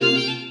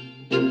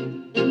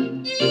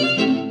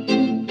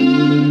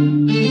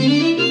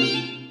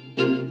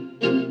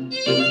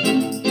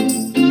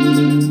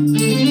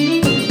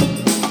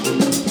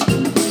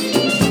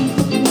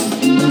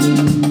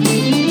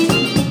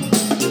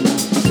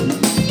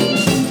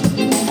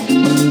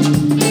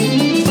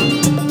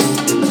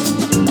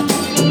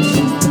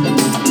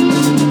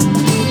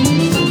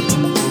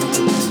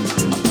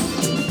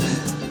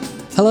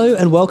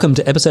and welcome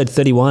to episode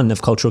 31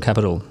 of Cultural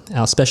Capital,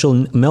 our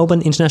special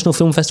Melbourne International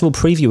Film Festival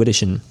preview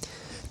edition.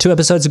 2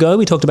 episodes ago,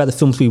 we talked about the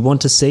films we want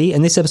to see,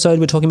 and this episode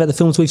we're talking about the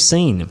films we've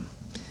seen.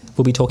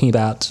 We'll be talking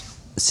about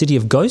City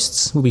of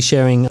Ghosts. We'll be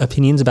sharing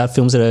opinions about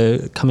films that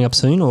are coming up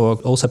soon or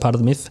also part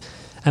of the MIF.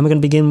 And we're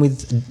going to begin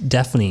with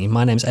Daphne.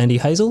 My name's Andy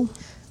Hazel.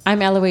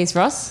 I'm Eloise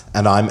Ross.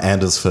 And I'm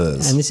Anders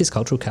Furs. And this is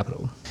Cultural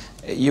Capital.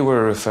 You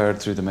were referred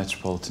through the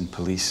Metropolitan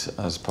Police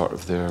as part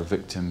of their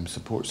victim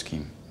support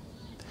scheme.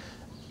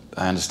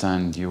 I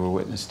understand you were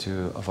witness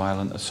to a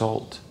violent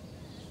assault.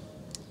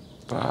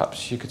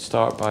 Perhaps you could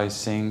start by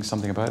saying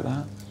something about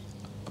that?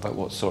 About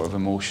what sort of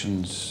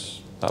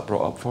emotions that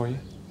brought up for you?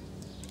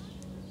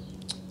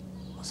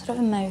 What sort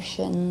of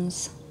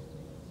emotions?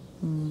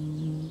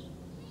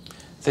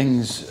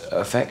 Things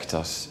affect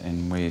us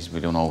in ways we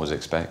don't always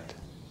expect.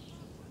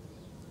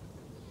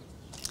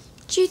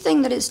 Do you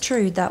think that it's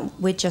true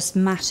that we just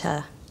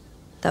matter?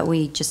 That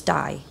we just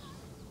die?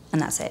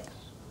 And that's it?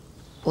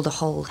 Or the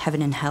whole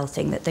heaven and hell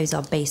thing, that those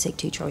are basic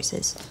 2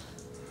 choices?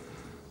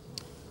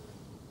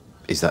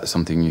 Is that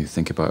something you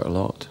think about a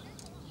lot?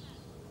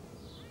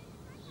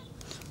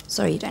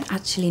 Sorry, you don't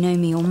actually know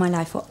me or my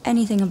life or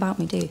anything about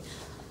me, do you?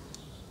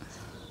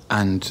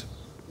 And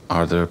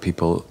are there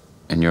people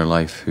in your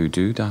life who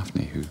do,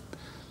 Daphne,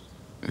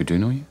 who do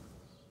know you?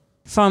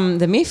 From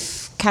the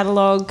MIF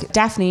catalogue,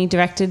 Daphne,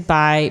 directed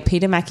by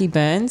Peter Mackie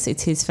Burns,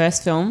 it's his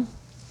first film,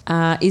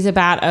 is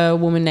about a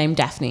woman named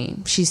Daphne.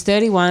 She's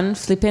 31,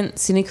 flippant,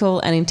 cynical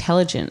and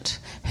intelligent.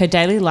 Her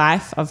daily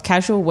life of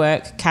casual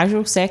work,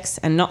 casual sex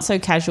and not so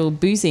casual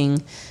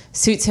boozing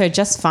suits her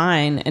just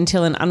fine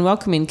until an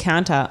unwelcome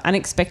encounter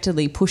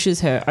unexpectedly pushes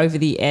her over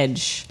the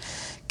edge.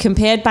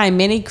 Compared by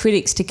many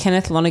critics to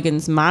Kenneth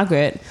Lonergan's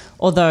Margaret,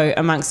 although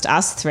amongst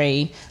us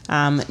 3,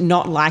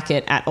 not like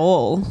it at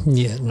all.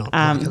 Yeah, not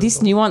like this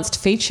nuanced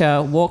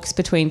feature walks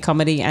between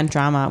comedy and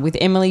drama, with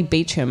Emily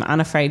Beecham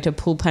unafraid to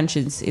pull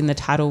punches in the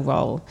title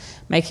role,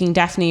 making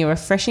Daphne a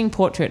refreshing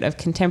portrait of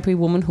contemporary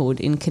womanhood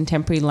in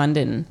contemporary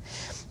London.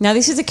 Now,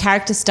 this is a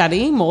character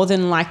study more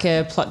than like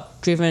a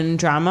plot-driven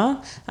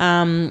drama,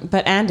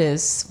 but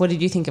Anders, what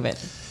did you think of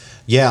it?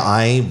 Yeah,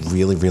 I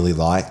really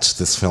liked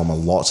this film a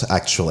lot,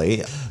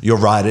 actually. You're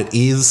right, it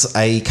is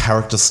a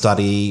character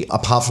study.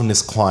 Apart from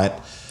this quite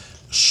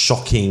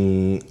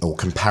shocking or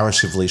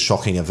comparatively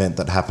shocking event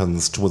that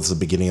happens towards the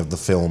beginning of the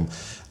film,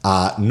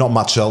 not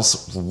much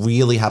else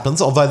really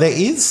happens, although there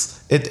is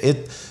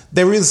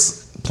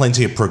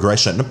plenty of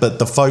progression, but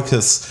the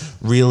focus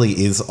really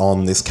is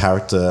on this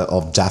character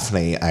of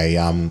Daphne,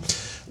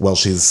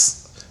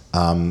 she's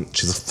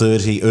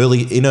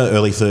 30, in her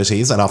early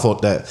 30s, and I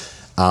thought that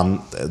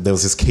there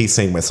was this key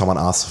scene where someone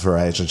asks for her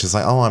age and she's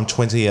like, I'm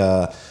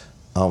 31.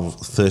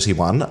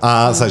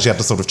 So she had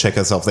to sort of check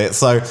herself there.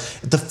 So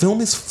the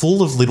film is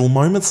full of little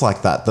moments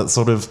like that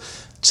sort of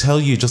tell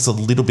you just a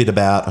little bit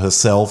about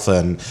herself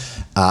and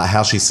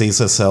how she sees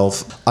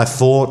herself. I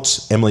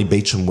thought Emily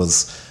Beecham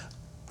was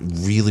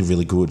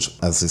really good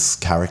as this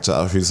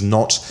character who's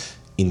not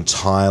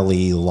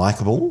entirely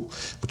likeable,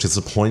 which is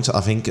the point, I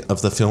think,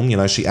 of the film. You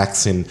know, she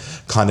acts in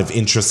kind of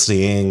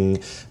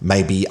interesting,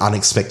 maybe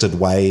unexpected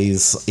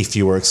ways. If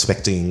you were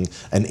expecting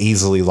an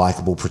easily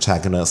likeable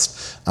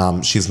protagonist,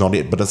 she's not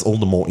it, but it's all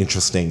the more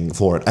interesting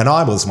for it. And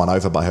I was won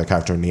over by her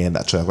character in the end,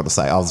 actually, I've got to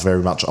say. I was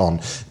very much on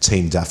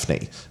Team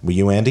Daphne. Were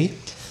you, Andy?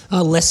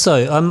 Less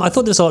so. I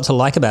thought there was a lot to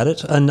like about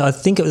it, and I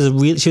think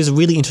she was a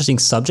really interesting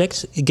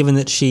subject, given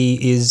that she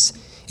is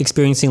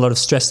experiencing a lot of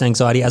stress and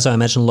anxiety, as I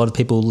imagine a lot of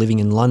people living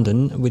in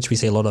London, which we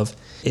see a lot of,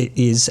 it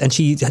is. And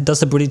she does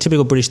the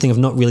typical British thing of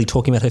not really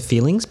talking about her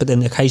feelings, but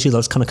then occasionally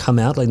those kind of come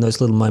out, like in those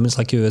little moments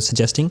like you were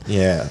suggesting.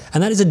 Yeah.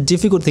 And that is a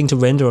difficult thing to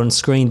render on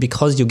screen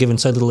because you're given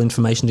so little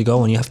information to go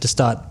on. You have to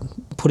start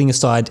putting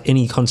aside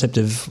any concept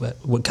of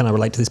what can I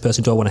relate to this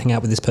person, do I want to hang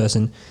out with this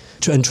person,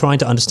 and trying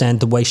to understand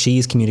the way she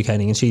is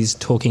communicating, and she's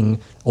talking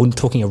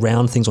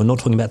around things or not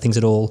talking about things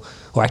at all,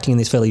 or acting in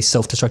these fairly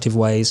self-destructive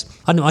ways.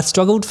 I don't know, I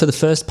struggled for the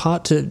first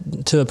part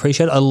to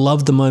appreciate it. I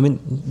loved the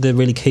moment, the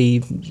really key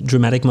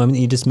dramatic moment that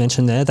you just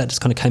mentioned there, that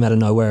just kind of came out of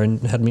nowhere and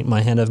had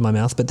my hand over my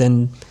mouth. But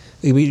then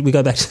we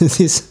go back to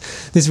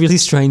this really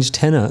strange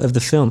tenor of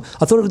the film.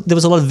 I thought there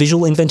was a lot of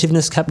visual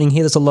inventiveness happening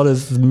here. There's a lot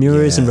of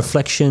mirrors and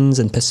reflections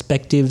and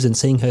perspectives and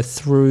seeing her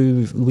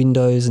through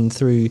windows and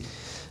through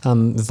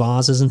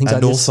vases and things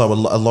like this. And also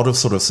a lot of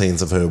sort of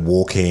scenes of her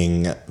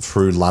walking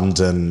through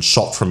London,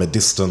 shot from a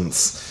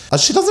distance.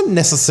 She doesn't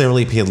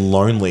necessarily appear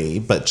lonely,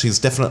 but she's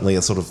definitely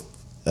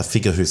a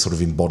figure who sort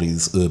of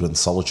embodies urban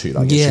solitude,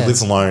 I guess. Yeah. She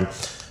lives alone,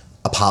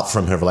 apart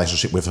from her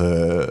relationship with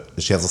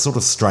she has a sort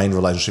of strained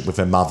relationship with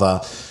her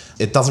mother.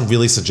 It doesn't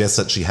really suggest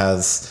that she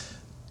has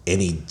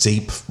any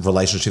deep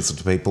relationships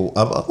with people.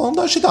 Well,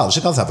 no, she does.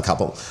 She does have a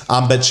couple.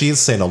 But she is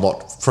seen a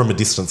lot from a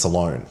distance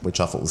alone,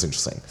 which I thought was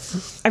interesting.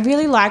 I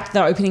really liked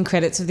the opening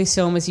credits of this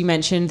film. As you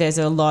mentioned, there's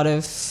a lot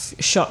of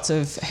shots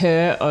of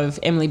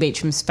Emily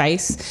Beecham's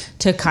face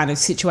to kind of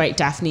situate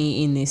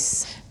Daphne in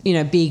this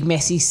big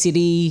messy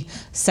city,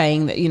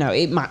 saying that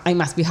it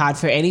must be hard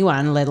for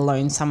anyone, let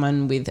alone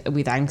someone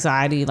with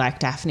anxiety like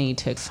Daphne,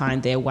 to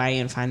find their way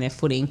and find their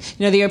footing.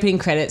 The opening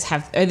credits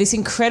have this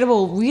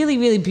incredible, really,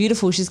 really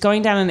beautiful. She's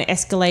going down an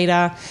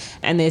escalator,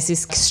 and there's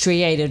this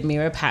striated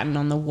mirror pattern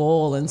on the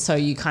wall, and so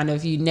you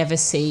never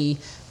see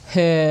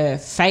her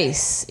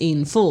face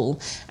in full,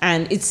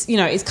 and it's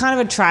kind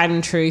of a tried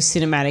and true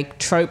cinematic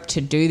trope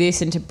to do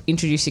this and to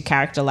introduce a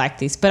character like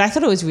this, but I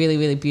thought it was really,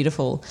 really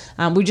beautiful.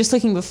 We were just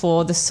looking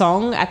before, the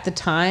song at the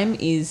time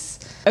is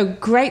a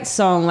great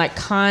song, like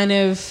kind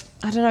of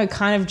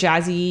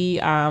jazzy,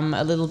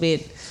 a little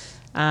bit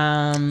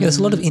there's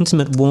a lot of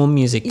intimate, warm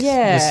music.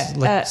 Yeah,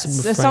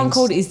 With, a song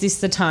called "Is This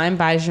the Time"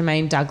 by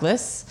Jermaine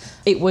Douglas.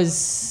 It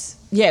was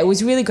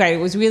really great. It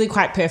was really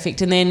quite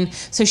perfect. And then,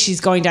 so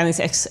she's going down this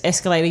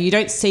escalator. You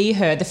don't see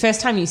her. The first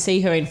time you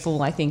see her in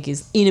full, I think,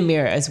 is in a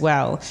mirror as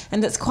well.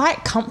 And that's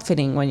quite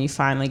comforting when you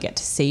finally get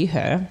to see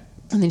her.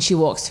 And then she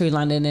walks through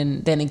London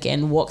and then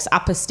again walks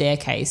up a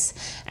staircase,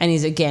 and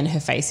her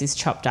face is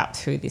chopped up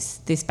through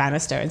this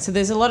banister. And so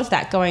there's a lot of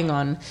that going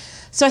on.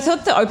 So I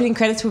thought the opening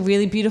credits were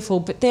really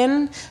beautiful, but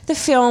then the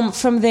film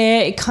from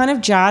there, it kind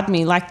of jarred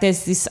me. Like,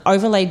 there's this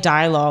overlaid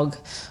dialogue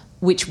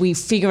which we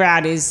figure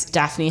out is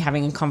Daphne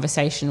having a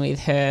conversation with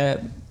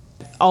her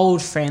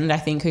old friend, I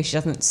think, who she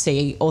doesn't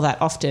see all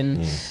that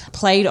often,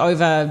 played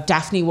over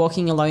Daphne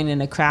walking alone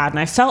in a crowd. And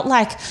I felt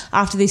like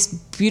after this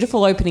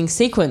beautiful opening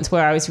sequence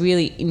where I was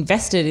really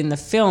invested in the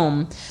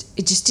film,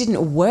 it just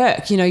didn't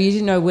work. You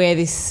didn't know where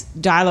this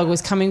dialogue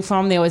was coming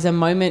from. There was a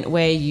moment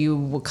where you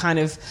were kind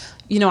of,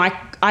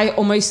 I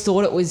almost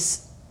thought it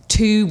was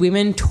two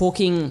women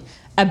talking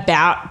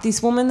about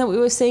this woman that we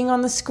were seeing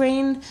on the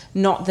screen,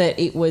 not that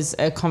it was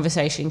a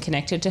conversation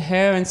connected to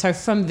her. And so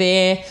from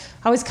there,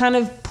 I was kind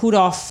of put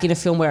off in a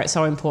film where it's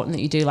so important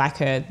that you do like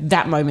her.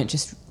 That moment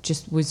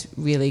just was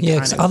really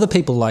because other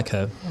people like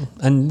her,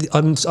 and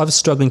I was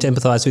struggling to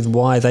empathise with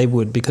why they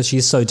would, because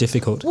she's so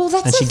difficult. Well,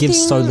 that's and she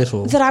gives so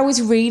little. That I was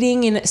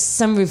reading in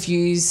some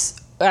reviews.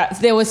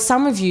 There were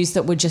some reviews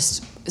that were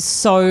just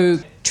so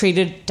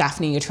treated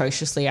Daphne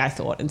atrociously, I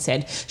thought, and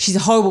said she's a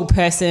horrible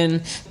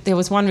person. There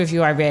was one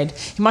review I read,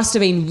 it must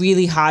have been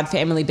really hard for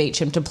Emily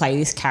Beecham to play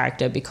this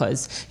character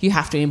because you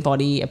have to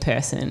embody a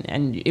person,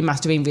 and it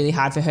must have been really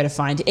hard for her to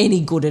find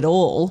any good at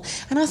all.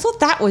 And I thought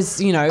that was,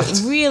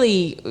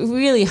 really,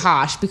 really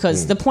harsh,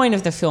 because the point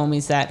of the film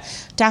is that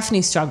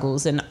Daphne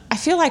struggles, and I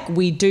feel like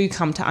we do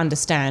come to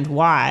understand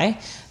why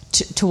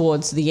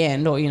towards the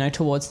end, or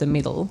towards the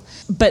middle.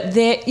 But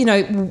there,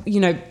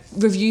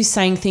 reviews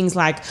saying things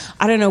like,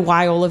 I don't know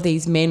why all of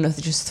these men are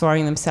just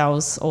throwing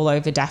themselves all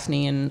over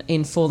Daphne and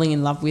in falling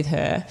in love with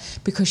her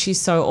because she's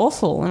so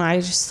awful. And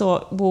I just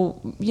thought,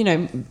 well,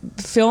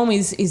 film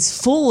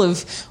is full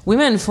of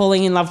women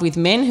falling in love with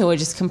men who are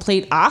just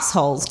complete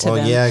assholes to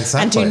them. Yeah,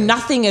 exactly. And do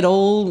nothing at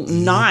all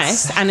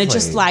nice. Exactly. And are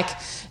just like,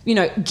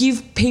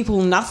 give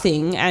people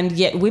nothing, and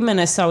yet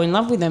women are so in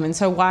love with them. And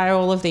so why are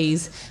all of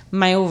these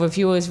male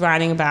reviewers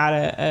writing about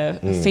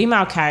a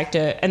female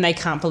character and they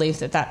can't believe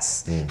that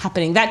that's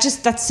happening?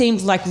 That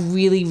seemed like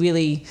really,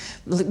 really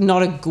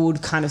not a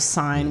good kind of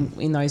sign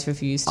in those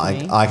reviews to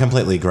me. I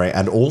completely agree.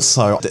 And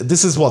also,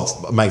 this is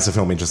what makes the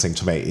film interesting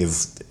to me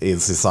is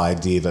this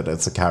idea that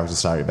it's a character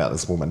story about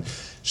this woman.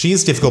 She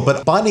is difficult,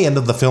 but by the end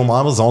of the film,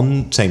 I was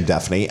on Team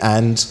Daphne,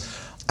 and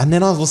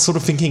then I was sort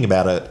of thinking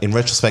about it in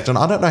retrospect, and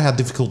I don't know how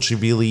difficult she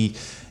really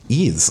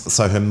is.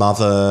 So her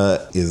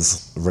mother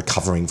is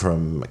recovering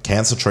from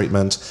cancer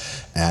treatment,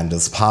 and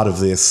as part of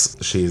this,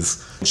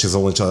 she's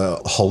all into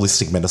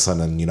holistic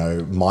medicine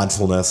and,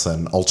 mindfulness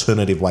and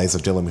alternative ways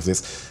of dealing with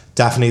this.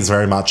 Daphne is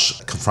very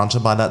much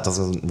confronted by that,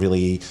 doesn't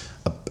really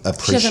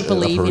appreciate,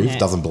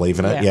 doesn't believe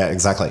in it. Yeah,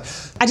 exactly.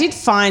 I did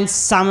find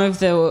some of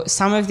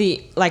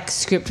the like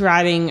script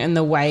writing and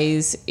the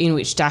ways in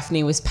which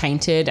Daphne was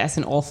painted as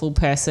an awful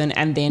person,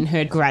 and then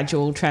her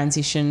gradual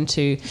transition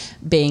to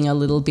being a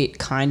little bit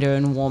kinder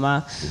and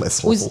warmer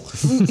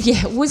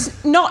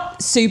was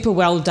not super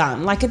well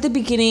done. Like at the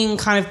beginning,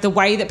 kind of the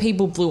way that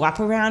people blew up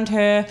around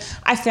her,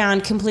 I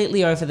found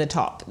completely over the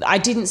top. I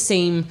didn't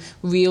seem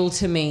real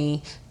to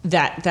me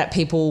that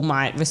people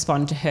might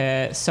respond to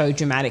her so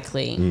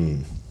dramatically.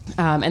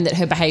 And that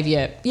her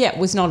behaviour,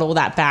 was not all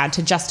that bad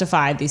to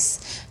justify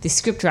this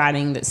script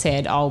writing that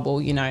said, oh,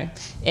 well,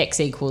 X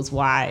equals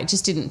Y. It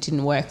just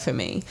didn't work for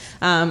me.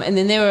 And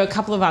then there were a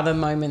couple of other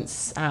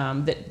moments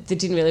that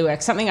didn't really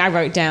work. Something I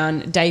wrote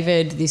down,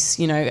 David, this,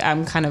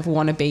 kind of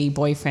wannabe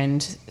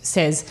boyfriend,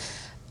 says,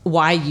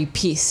 why are you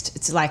pissed?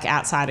 It's like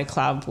outside a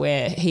club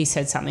where he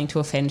said something to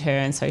offend her,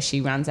 and so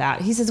she runs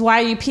out. He says,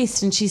 why are you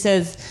pissed? And she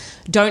says,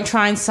 don't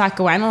try and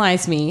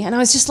psychoanalyze me. And I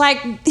was just like,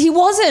 he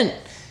wasn't.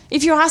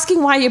 If you're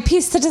asking why you're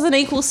pissed, that doesn't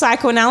equal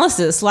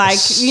psychoanalysis. Like,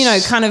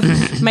 kind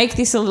of make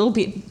this a little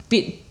bit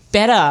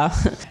better.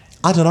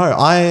 I don't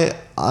know.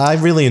 I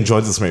really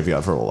enjoyed this movie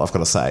overall, I've got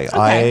to say.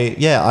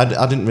 Okay. I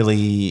didn't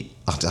really...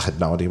 I had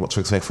no idea what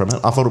to expect from it.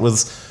 I thought it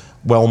was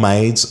well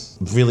made,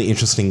 really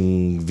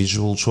interesting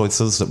visual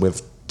choices that we've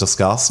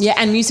discussed. Yeah,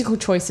 and musical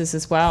choices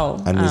as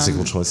well. And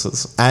musical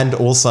choices. And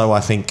also, I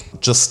think,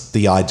 just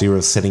the idea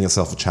of setting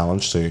yourself a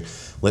challenge to,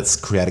 let's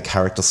create a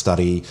character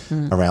study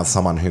around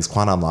someone who's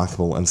quite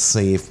unlikable and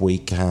see if we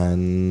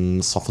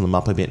can soften them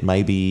up a bit.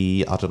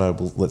 Maybe, I don't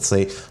know, let's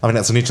see. I mean,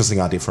 that's an interesting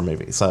idea for a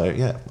movie. So,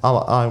 yeah,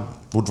 I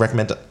would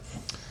recommend it.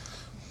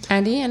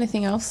 Andy,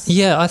 anything else?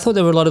 Yeah, I thought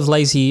there were a lot of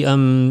lazy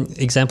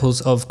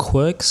examples of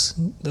quirks.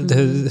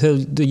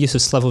 The use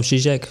of Slavoj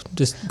Žižek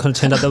just kind of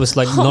turned out that was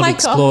like Oh not my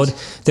explored. God.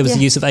 There was the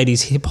Yeah. use of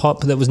 80s hip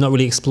hop that was not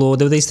really explored.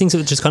 There were these things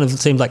that just kind of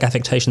seemed like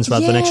affectations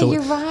rather than Yeah,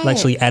 you're right.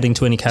 actually adding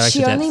to any character She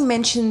depth. only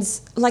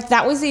mentions, like,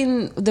 that was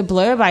in the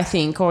blurb, I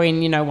think, or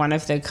in, one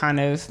of the kind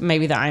of,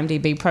 maybe the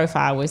IMDb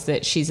profile was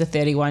that she's a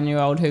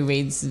 31-year-old who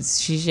reads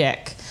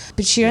Zizek.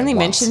 But she only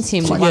once. mentions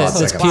him Like once Yeah, once. or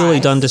that's Second. purely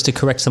twice. done just to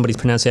correct somebody's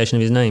pronunciation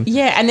of his name.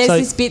 Yeah, and there's So-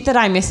 this bit that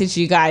I messaged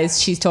you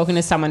guys. She's talking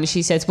to someone and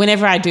she says,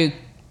 whenever I do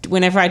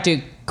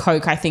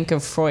coke, I think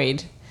of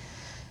Freud.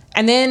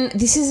 And then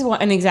this is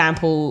an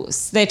example.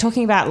 They're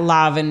talking about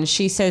love, and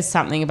she says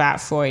something about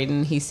Freud,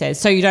 and he says,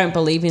 "So you don't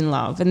believe in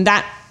love?" And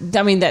that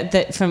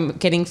from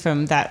getting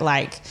from that,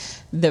 like,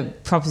 the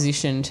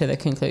proposition to the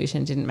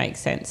conclusion didn't make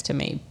sense to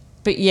me.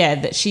 But yeah,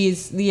 that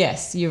she's,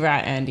 yes, you're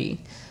right, Andy.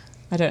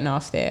 I don't know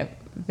if they're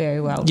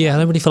very well. Yeah, I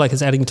don't really feel like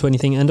it's adding to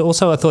anything. And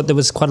also I thought there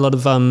was quite a lot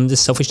of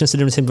this selfishness that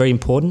didn't seem very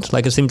important.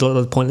 Like, it seemed a lot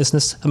of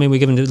pointlessness. I mean, we're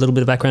given a little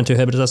bit of background to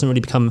her, but it doesn't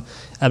really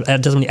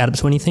it doesn't really add up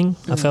to anything.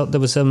 I felt there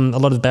was a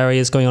lot of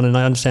barriers going on, and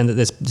I understand that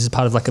this is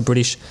part of like a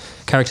British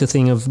character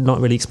thing of not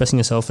really expressing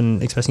yourself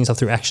and expressing yourself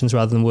through actions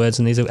rather than words.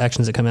 And these are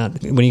actions that come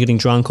out when you're getting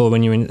drunk or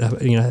when you're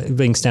in,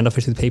 being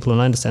standoffish with people.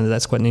 And I understand that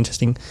that's quite an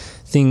interesting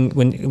thing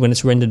when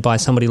it's rendered by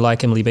somebody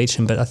like Emily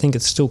Beecham. But I think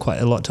it's still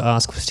quite a lot to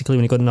ask, particularly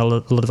when you've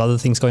got a lot of other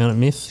things going on at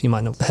MIF. You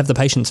might not have the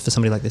patience for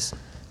somebody like this.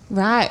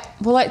 Right.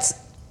 Well,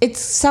 it's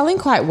selling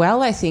quite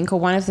well, I think, or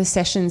one of the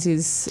sessions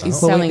is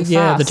selling fast.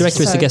 Yeah, the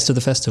director is So- the guest of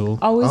the festival.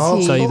 Oh, is Oh,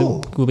 he? So cool.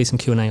 there will be some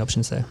Q&A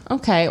options there.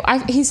 Okay.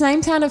 His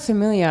name sounded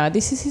familiar.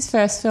 This is his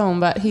first film,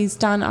 but he's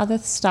done other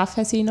stuff,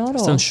 has he not?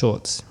 It's Or? done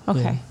shorts.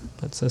 Okay.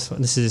 Yeah.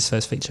 This is his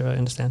first feature, I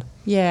understand.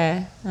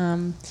 Yeah.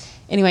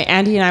 Anyway,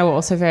 Andy and I were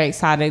also very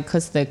excited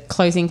because the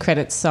closing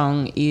credits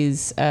song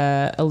is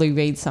a Lou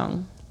Reed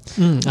song.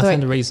 I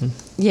found a reason.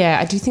 Yeah,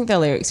 I do think the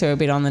lyrics are a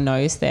bit on the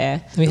nose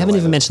there. And we haven't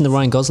even mentioned the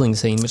Ryan Gosling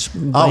scene, which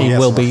may yes,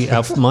 well right. be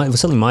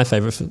certainly my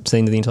favourite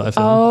scene of the entire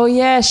film. Oh,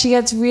 yeah, she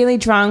gets really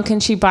drunk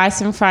and she buys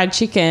some fried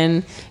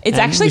chicken. It's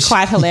And actually we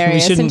quite hilarious.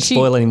 We shouldn't and she,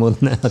 spoil any more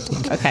than that, I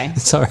think. Okay.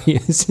 Sorry.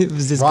 It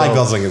was this Ryan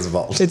girl. Gosling is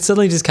involved. It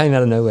suddenly just came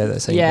out of nowhere, though,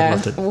 so Yeah. I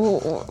loved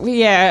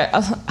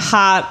it.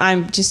 Heart.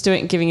 I'm just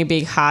giving a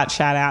big heart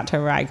shout out to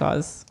Ryan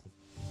Gos.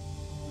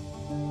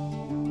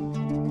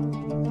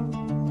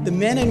 The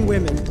men and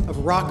women of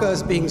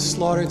Rakas being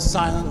slaughtered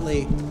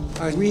silently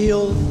are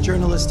real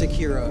journalistic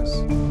heroes.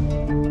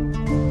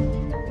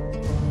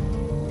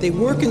 They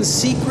work in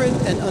secret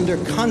and under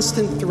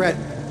constant threat,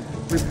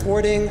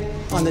 reporting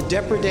on the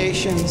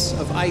depredations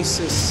of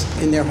ISIS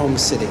in their home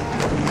city.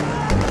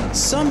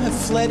 Some have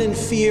fled in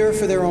fear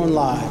for their own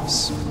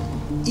lives.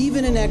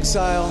 Even in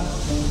exile,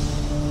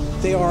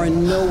 they are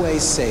in no way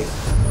safe.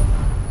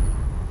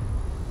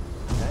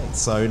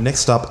 So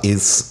next up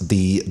is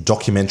the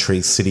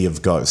documentary City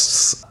of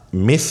Ghosts.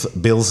 MIF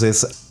bills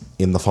this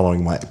in the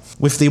following way.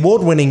 With the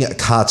award-winning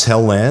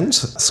Cartel Land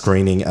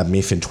screening at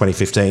MIF in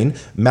 2015,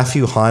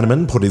 Matthew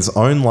Heineman put his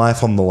own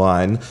life on the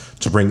line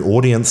to bring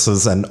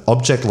audiences an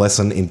object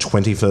lesson in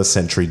 21st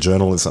century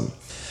journalism.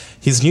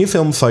 His new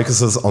film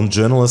focuses on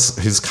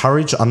journalists whose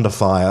courage under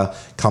fire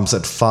comes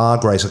at far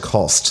greater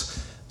cost.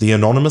 The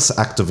anonymous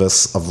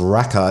activist of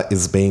Raqqa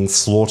is being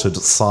slaughtered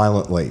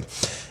silently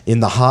in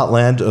the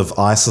heartland of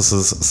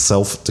ISIS's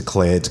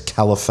self-declared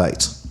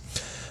caliphate.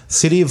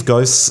 City of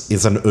Ghosts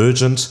is an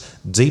urgent,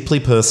 deeply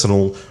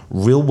personal,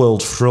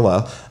 real-world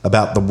thriller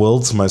about the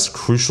world's most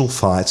crucial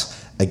fight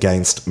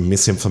against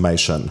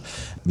misinformation.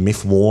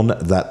 MIF warn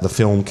that the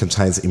film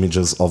contains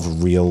images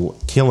of real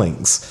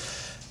killings.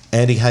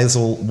 Andy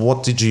Hazel,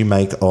 what did you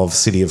make of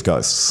City of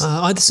Ghosts?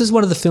 This is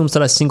one of the films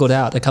that I singled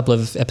out a couple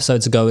of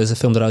episodes ago as a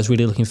film that I was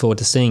really looking forward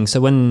to seeing.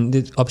 So when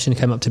the option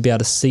came up to be able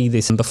to see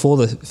this, and before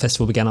the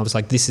festival began, I was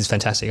like, this is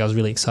fantastic. I was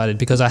really excited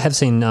because I have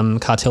seen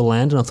Cartel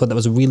Land, and I thought that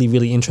was a really,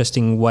 really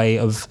interesting way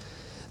of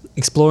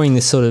exploring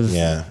this sort of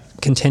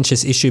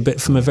contentious issue, but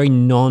from a very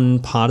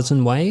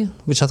non-partisan way,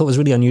 which I thought was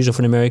really unusual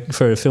for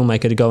for a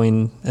filmmaker to go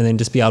in and then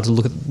just be able to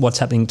look at what's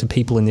happening to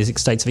people in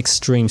these states of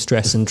extreme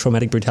stress and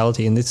traumatic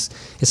brutality. And this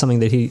is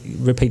something that he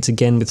repeats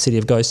again with City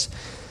of Ghosts.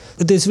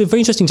 It's very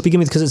interesting to begin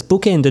with because it's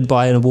bookended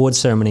by an awards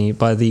ceremony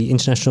by the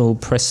International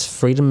Press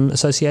Freedom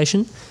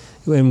Association,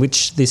 in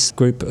which this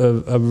group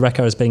of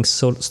Raqqa is being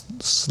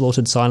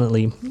slaughtered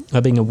silently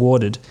are being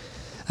awarded.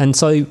 And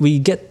so we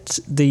get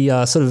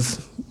the sort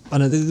of, I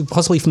don't know,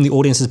 possibly from the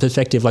audience's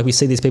perspective, like we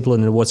see these people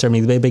in an award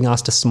ceremony, they're being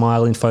asked to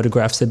smile in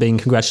photographs, they're being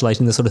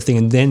congratulated and this sort of thing,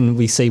 and then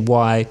we see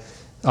why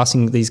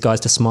asking these guys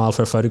to smile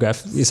for a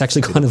photograph is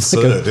actually kind of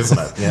like absurd, isn't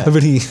it? Yeah. a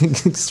really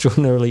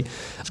extraordinarily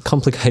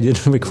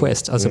complicated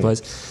request, I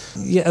suppose.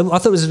 Yeah, I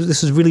thought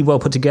this was really well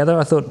put together.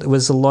 I thought it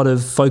was a lot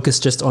of focus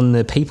just on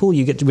the people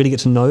you really get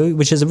to know,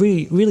 which is a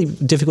really, really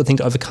difficult thing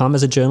to overcome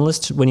as a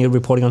journalist when you're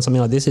reporting on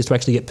something like this, is to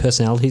actually get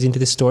personalities into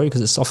this story,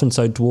 because it's often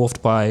so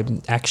dwarfed by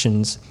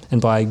actions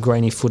and by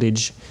grainy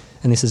footage.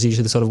 And this is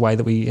usually the sort of way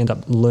that we end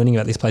up learning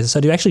about these places. So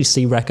to actually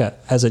see Raqqa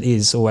as it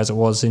is, or as it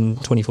was in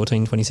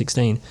 2014,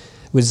 2016,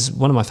 was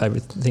one of my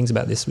favourite things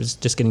about this, was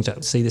just getting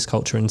to see this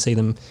culture and see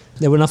them.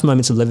 There were enough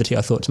moments of levity,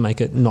 I thought, to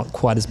make it not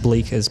quite as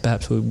bleak as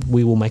perhaps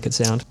we will make it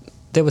sound.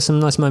 There were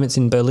some nice moments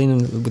in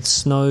Berlin with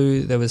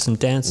snow, there was some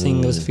dancing,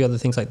 there was a few other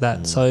things like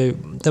that. So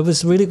there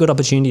was really good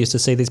opportunities to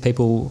see these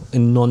people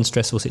in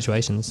non-stressful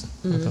situations.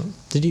 I thought.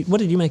 What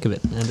did you make of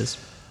it, Anders?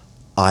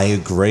 I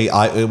agree.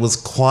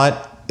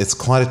 It's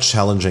quite a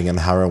challenging and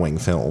harrowing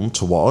film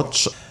to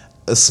watch.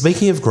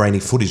 Speaking of grainy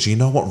footage, you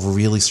know what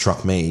really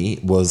struck me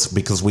was,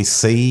 because we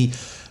see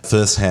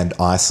firsthand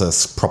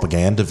ISIS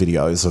propaganda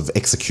videos of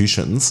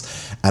executions,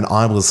 and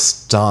I was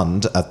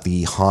stunned at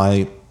the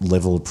high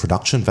level of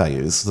production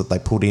values that they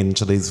put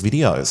into these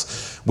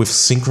videos with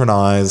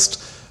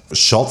synchronized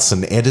shots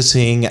and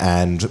editing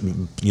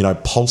and, you know,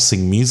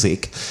 pulsing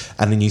music,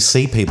 and then you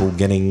see people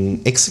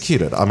getting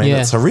executed. I mean,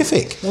 it's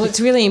horrific. Well, it's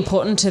really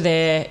important to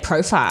their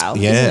profile,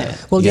 isn't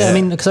it? Well, I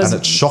mean, and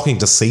it's shocking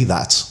to see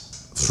that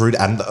through,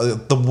 and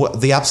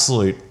the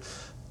absolute.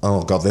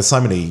 Oh God, there's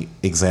so many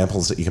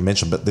examples that you can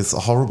mention, but there's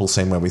a horrible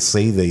scene where we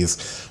see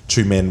these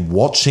two men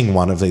watching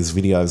one of these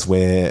videos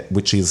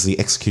which is the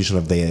execution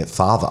of their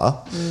father,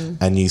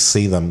 and you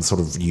see them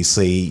you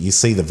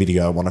see the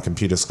video on a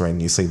computer screen,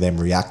 you see them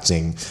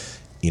reacting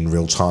in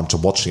real time to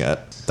watching it.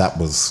 That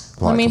was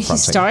quite confronting.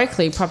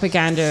 Historically,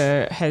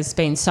 propaganda has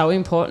been so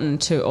important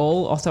to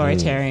all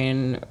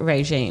authoritarian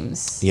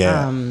regimes,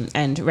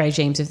 and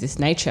regimes of this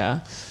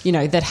nature, you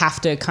know, that have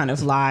to kind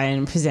of lie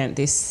and present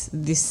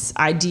this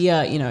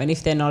idea, you know, and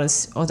if they're not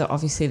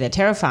obviously they're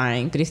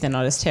terrifying, but if they're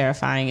not as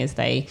terrifying as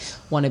they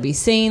want to be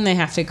seen, they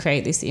have to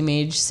create this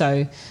image.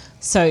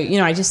 So, you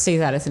know, I just see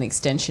that as an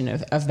extension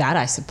of that,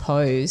 I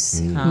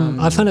suppose.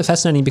 I find it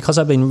fascinating because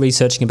I've been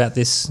researching about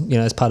this, you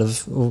know, as part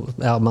of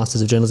our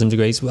Masters of Journalism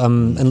degrees,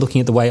 and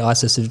looking at the way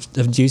ISIS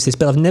have used this.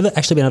 But I've never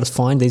actually been able to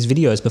find these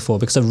videos before,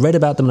 because I've read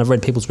about them and I've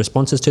read people's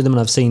responses to them, and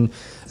I've seen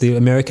the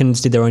Americans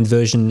did their own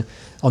version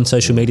on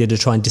social media to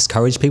try and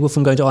discourage people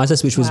from going to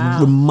ISIS, which was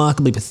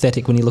remarkably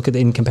pathetic when you look at it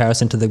in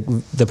comparison to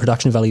the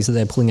production values that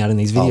they're pulling out in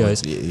these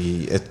videos.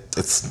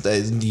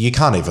 You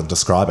can't even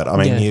describe it. I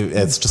mean,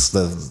 it's just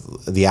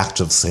the act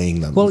of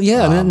seeing them. Well, I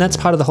mean, and that's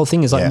part of the whole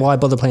thing, is like, why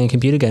bother playing a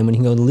computer game when you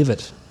can go and live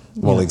it?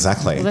 Well,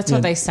 exactly. Well, that's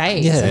what they say.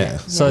 Yeah.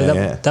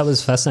 So that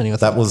was fascinating.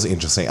 That was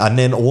interesting. And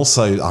then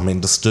also, I mean,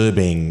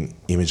 disturbing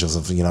images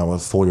of, you know, a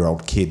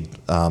 4-year-old kid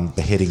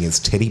beheading his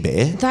teddy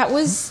bear. That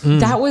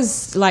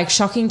was like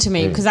shocking to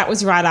me, because that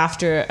was right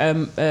after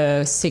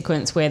a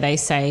sequence where they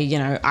say, you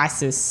know,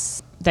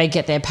 ISIS, they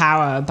get their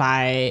power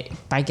by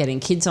getting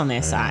kids on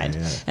their side,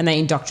 and they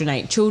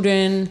indoctrinate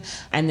children.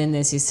 And then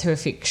there's this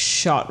horrific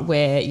shot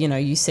where, you know,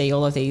 you see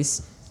all of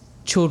these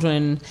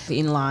children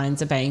in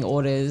lines obeying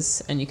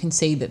orders, and you can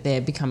see that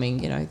they're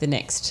becoming, you know, the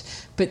next.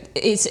 But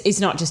it's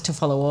not just to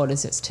follow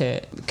orders; it's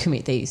to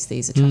commit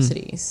these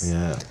atrocities.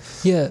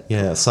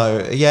 Yeah. So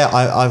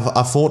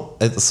I thought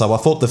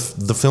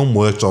the film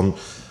worked on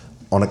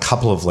a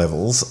couple of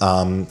levels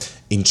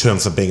in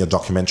terms of being a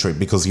documentary,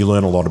 because you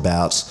learn a lot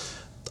about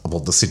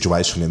the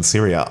situation in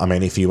Syria. I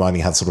mean, if you only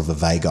have sort of a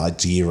vague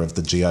idea of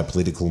the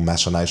geopolitical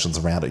machinations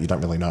around it, you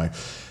don't really know.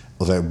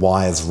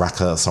 Why is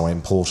Raqqa so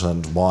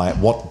important?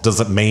 What does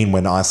it mean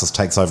when ISIS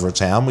takes over a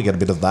town? We get a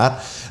bit of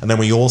that. And then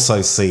we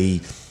also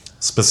see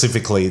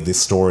specifically this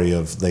story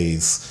of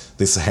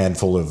this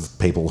handful of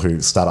people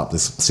who start up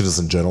this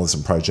citizen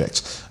journalism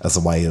project as a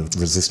way of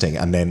resisting,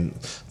 and then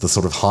the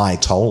sort of high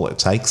toll it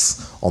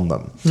takes on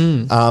them.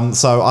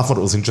 So I thought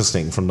it was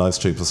interesting from those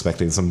two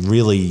perspectives, and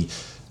really,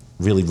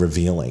 really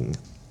revealing.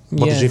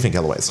 What did you think,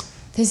 Eloise?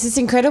 There's this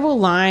incredible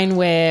line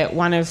where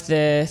one of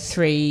the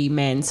three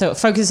men, so it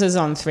focuses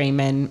on three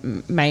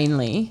men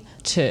mainly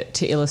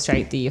to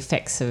illustrate the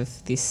effects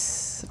of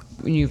this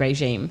new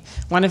regime.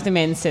 One of the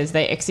men says,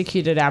 they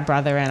executed our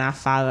brother and our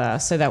father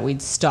so that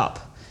we'd stop,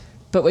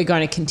 but we're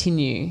going to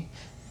continue.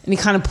 And he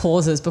kind of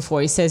pauses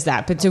before he says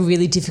that, but it's a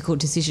really difficult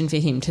decision for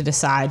him to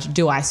decide,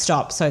 do I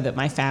stop so that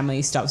my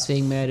family stops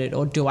being murdered,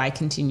 or do I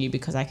continue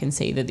because I can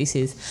see that this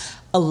is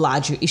a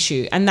larger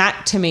issue? And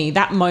that, to me,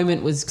 that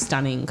moment was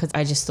stunning, because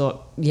I just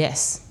thought,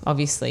 yes,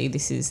 obviously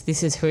this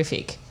is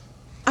horrific.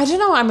 I don't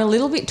know, I'm a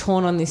little bit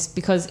torn on this,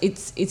 because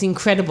it's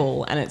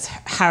incredible and it's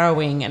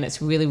harrowing and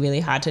it's really, really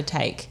hard to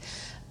take.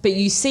 But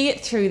you see it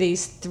through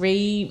these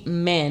three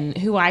men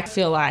who I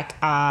feel like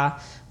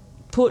are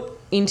put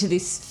into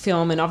this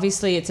film, and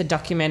obviously it's a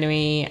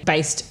documentary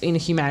based in a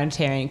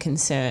humanitarian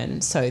concern,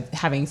 so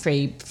having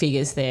three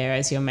figures there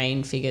as your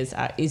main figures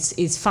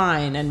is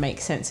fine and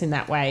makes sense in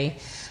that way.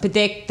 But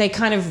they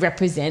kind of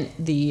represent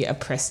the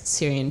oppressed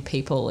Syrian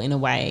people in a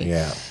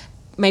way.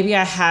 maybe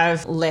I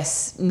have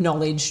less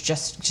knowledge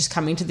just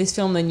coming to this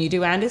film than you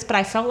do, Anders, but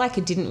I felt like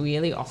it didn't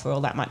really offer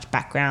all that much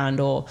background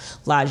or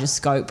larger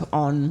scope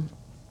on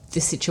the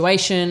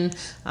situation,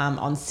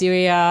 on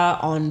Syria,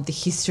 on the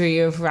history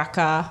of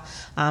Raqqa.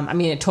 I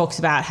mean, it talks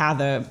about how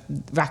the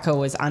Raqqa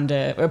was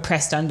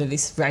oppressed under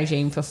this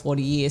regime for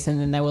 40 years, and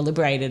then they were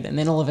liberated, and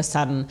then all of a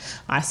sudden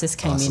ISIS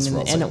came in,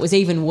 and it was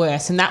even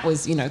worse, and that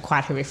was,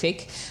 quite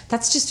horrific.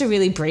 That's just a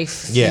really brief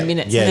few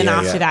minutes, and then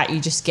after that you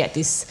just get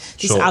this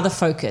other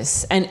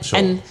focus,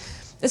 and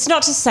it's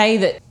not to say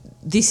that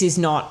this is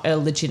not a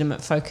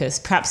legitimate focus.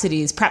 Perhaps it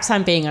is. Perhaps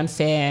I'm being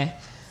unfair.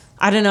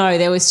 I don't know.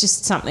 There was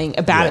just something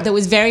about it that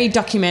was very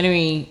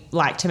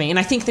documentary-like to me, and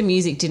I think the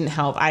music didn't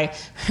help. I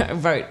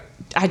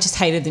just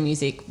hated the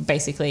music.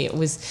 Basically,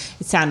 it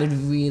sounded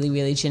really,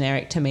 really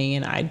generic to me,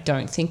 and I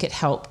don't think it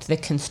helped the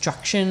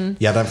construction.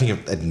 Yeah, I don't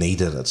think it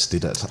needed it,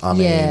 did it? I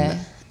mean,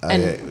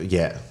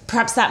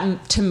 perhaps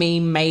that to me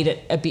made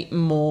it a bit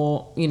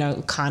more,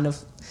 kind of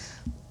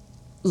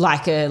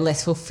like a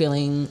less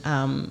fulfilling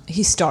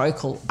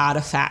historical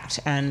artifact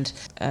and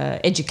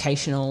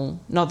educational,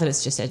 not that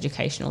it's just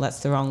educational, that's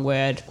the wrong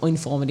word, or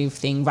informative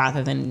thing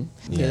rather than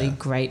really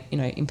great,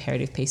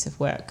 imperative piece of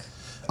work.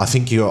 I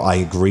think I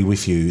agree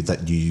with you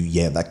that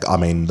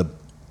the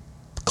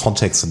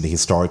context and the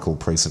historical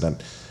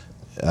precedent,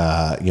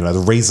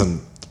 the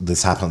reason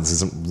this happens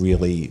isn't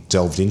really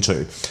delved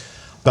into.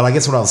 But I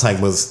guess what I was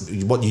saying was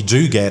what you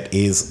do get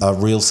is a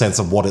real sense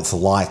of what it's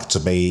like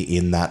to be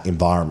in that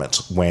environment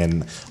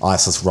when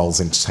ISIS rolls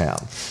into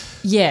town.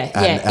 Yeah,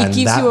 it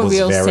gives you a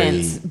real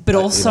sense. But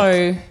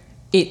also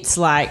it's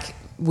like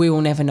we will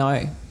never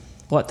know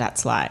what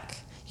that's like.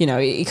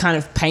 It kind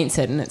of paints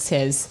it and it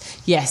says,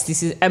 yes,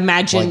 this is,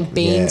 imagine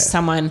being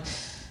someone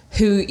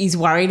who is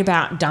worried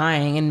about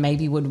dying and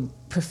maybe would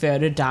prefer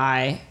to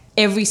die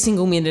every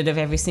single minute of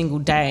every single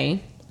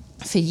day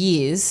for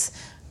years.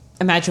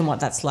 Imagine what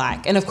that's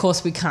like. And of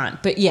course we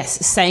can't. But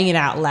yes, saying it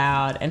out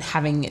loud and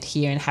having it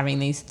here and having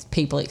these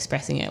people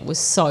expressing it was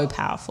so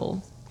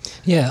powerful.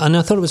 Yeah, and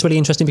I thought it was really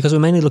interesting because we're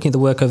mainly looking at the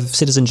work of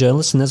citizen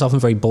journalists, and that's often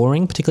very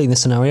boring, particularly in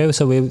this scenario.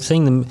 So we're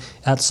seeing them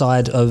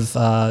outside of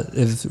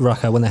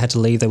Raqqa. When they had to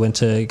leave, they went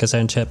to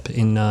Gaziantep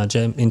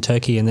in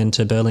Turkey and then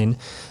to Berlin.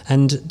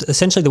 And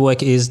essentially the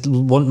work is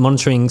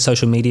monitoring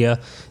social media,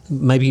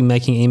 maybe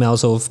making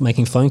emails or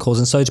making phone calls.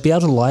 And so to be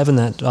able to liven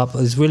that up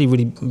is really,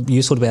 really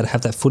useful to be able to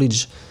have that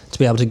footage to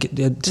be able to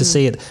get, to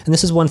see it. And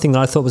this is one thing that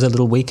I thought was a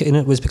little weak in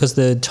it, was because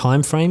the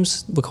time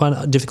frames were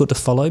quite difficult to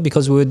follow,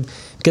 because we would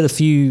get a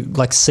few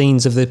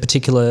scenes of the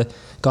particular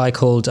guy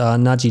called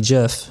Naji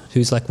Jerf,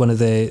 who's one of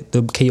the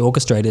key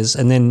orchestrators,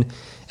 and then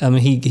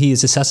he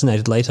is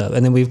assassinated later,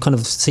 and then we kind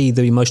of see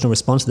the emotional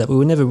response to that.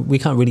 We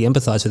can't really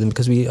empathise with him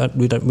because we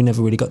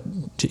never really got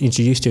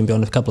introduced to him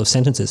beyond a couple of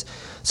sentences.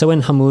 So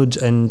when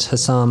Hamoud and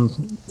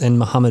Hassam and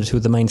Muhammad, who are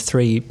the main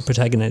three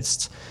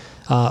protagonists,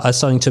 are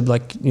starting to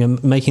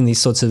making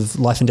these sorts of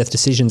life and death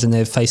decisions, and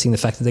they're facing the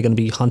fact that they're going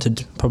to be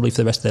hunted probably for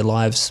the rest of their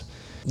lives,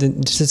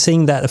 just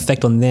seeing that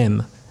effect on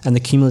them and the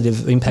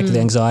cumulative impact of the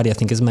anxiety, I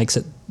think, makes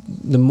it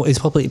is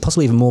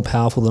possibly even more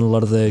powerful than a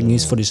lot of the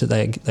news footage that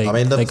they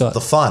got.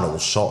 The final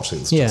shot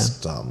is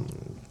just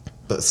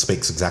that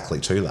speaks exactly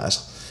to that.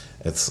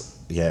 It's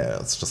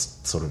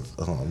just sort of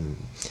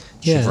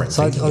shivering.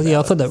 So I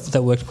thought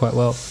that worked quite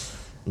well.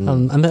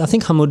 I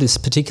think Hamoud is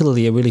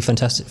particularly a really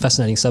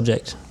fascinating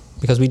subject,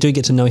 because we do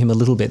get to know him a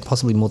little bit,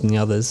 possibly more than the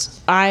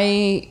others.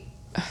 I'm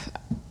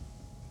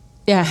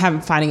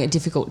finding it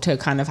difficult to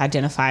kind of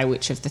identify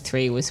which of the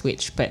three was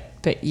which, but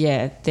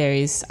yeah,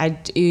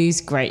 it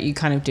is great. You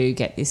kind of do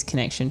get this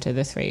connection to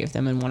the three of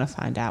them and want to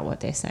find out what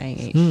they're saying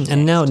each.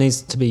 And now it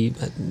needs to be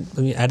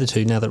added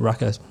to, now that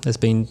Raqqa has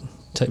been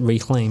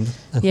reclaimed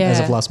as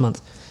of last month,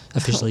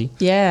 officially.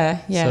 Yeah.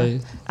 So,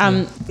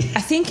 I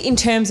think in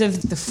terms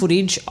of the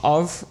footage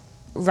of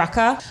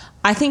Raqqa,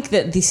 I think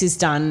that this is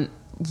done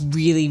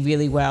really,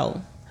 really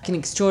well. An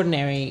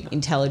extraordinary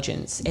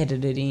intelligence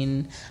edited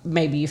in.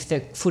 Maybe if the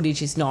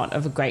footage is not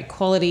of a great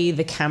quality,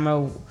 the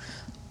camera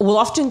will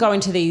often go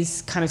into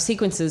these kind of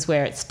sequences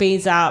where it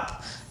speeds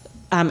up,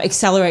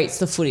 accelerates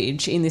the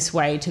footage in this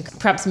way to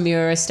perhaps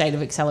mirror a state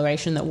of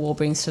acceleration that war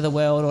brings to the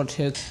world, or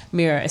to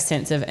mirror a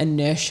sense of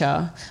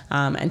inertia,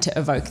 and to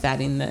evoke that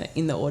in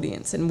the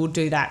audience. And we'll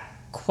do that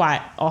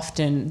quite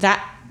often.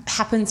 That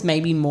happens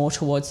maybe more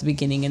towards the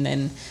beginning, and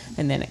then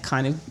it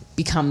kind of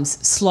becomes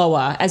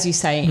slower, as you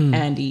say,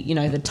 Andy.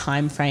 The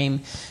time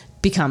frame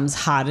becomes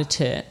harder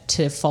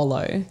to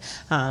follow,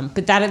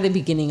 but that at the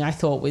beginning I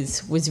thought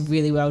was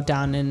really well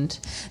done. And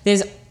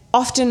there's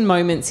often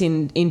moments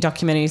in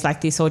documentaries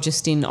like this, or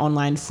just in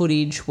online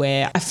footage,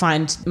 where I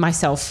find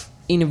myself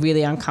in a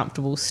really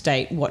uncomfortable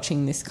state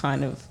watching this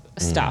kind of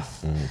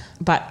stuff,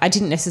 but I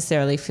didn't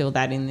necessarily feel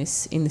that in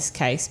this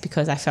case,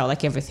 because I felt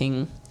like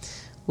everything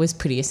was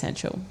pretty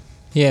essential.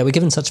 Yeah, we're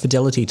given such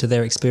fidelity to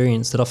their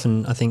experience that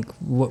often I think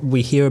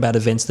we hear about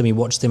events, then we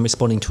watch them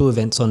responding to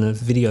events on a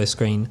video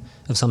screen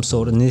of some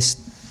sort, and this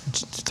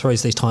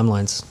throws these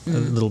timelines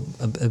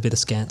a bit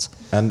askance.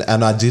 And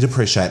I did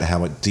appreciate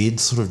how it did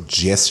sort of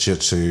gesture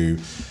to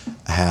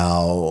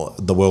how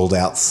the world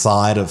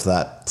outside of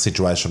that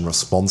situation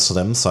responds to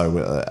them. So,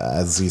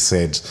 as you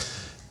said,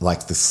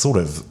 like this sort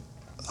of,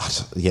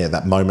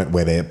 that moment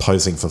where they're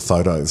posing for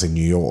photos in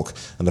New York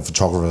and the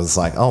photographer's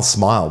like, oh,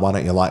 smile, why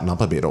don't you lighten up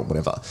a bit or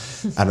whatever?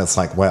 And it's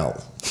like,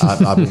 well, so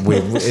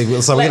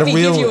we get a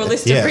real... give you a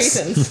list of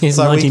reasons.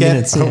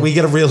 So we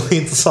get a real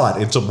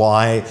insight into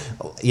why,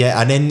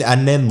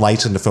 and then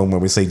late in the film when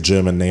we see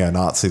German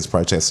neo-Nazis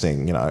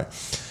protesting,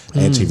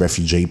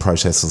 anti-refugee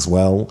protests as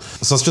well.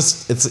 So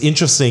it's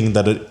interesting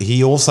that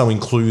he also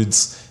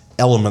includes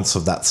elements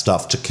of that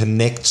stuff to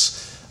connect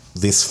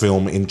this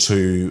film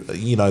into,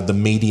 the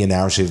media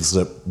narratives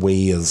that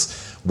we as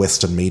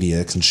Western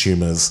media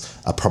consumers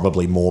are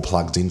probably more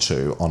plugged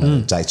into on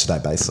a day-to-day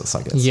basis,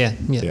 I guess. Yeah,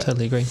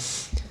 totally agree.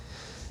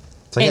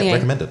 So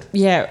recommended.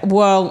 Yeah,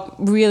 well,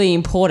 really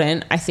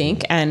important, I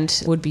think,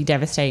 and would be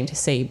devastating to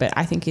see, but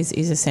I think is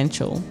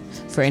essential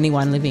for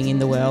anyone living in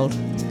the world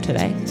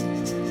today.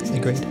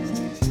 Agreed.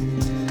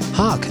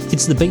 Hark,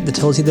 it's the beat that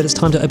tells you that it's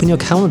time to open your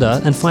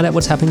calendar and find out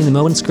what's happening in the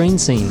Melbourne screen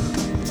scene.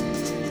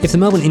 If the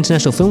Melbourne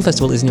International Film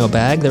Festival is in your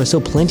bag, there are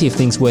still plenty of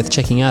things worth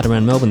checking out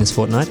around Melbourne this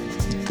fortnight.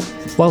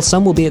 While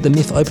some will be at the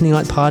MIF opening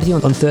night party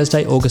on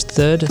Thursday, August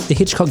 3rd, the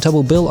Hitchcock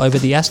double bill over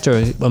the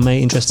Astra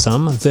may interest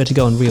some,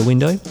 Vertigo and Rear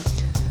Window.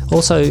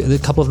 Also, a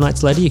couple of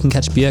nights later, you can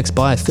catch Björk's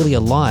Biophilia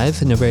live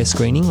in a rare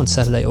screening on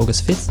Saturday,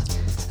 August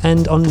 5th.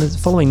 And on the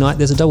following night,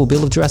 there's a double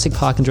bill of Jurassic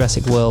Park and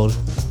Jurassic World.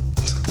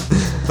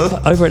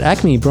 Over at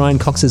Acme, Brian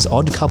Cox's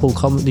odd couple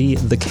comedy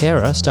The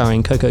Carer,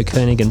 starring Coco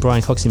Koenig and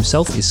Brian Cox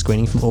himself, is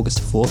screening from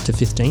August 4th to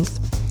 15th.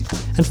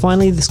 And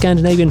finally, the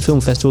Scandinavian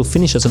Film Festival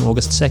finishes on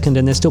August 2nd,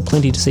 and there's still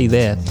plenty to see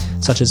there,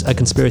 such as A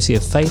Conspiracy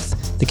of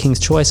Faith, The King's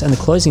Choice, and the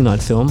closing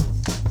night film,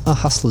 A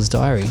Hustler's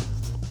Diary.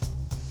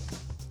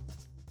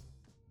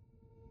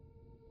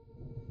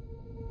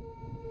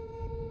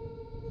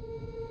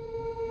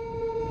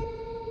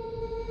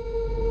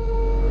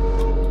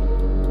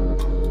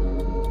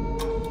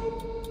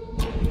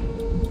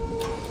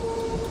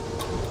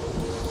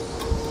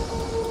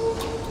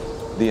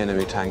 The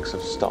enemy tanks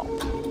have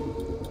stopped.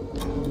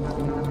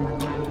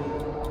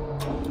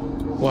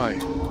 Why?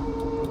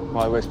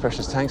 Why waste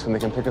precious tanks when they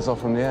can pick us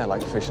off from the air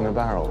like fish in a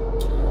barrel?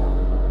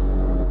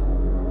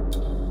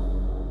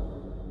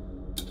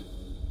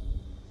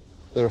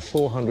 There are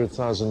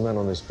 400,000 men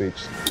on this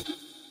beach.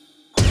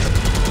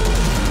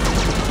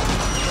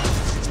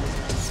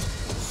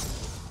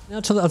 Now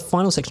to the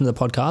final section of the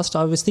podcast,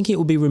 I was thinking it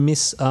would be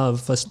remiss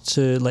of us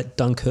to let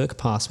Dunkirk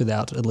pass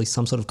without at least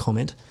some sort of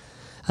comment.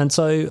 And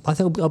so I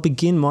think I'll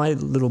begin my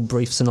little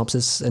brief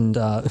synopsis and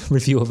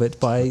review of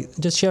it by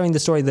just sharing the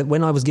story that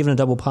when I was given a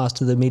double pass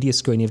to the media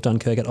screening of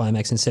Dunkirk at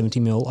IMAX in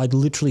 70mm, I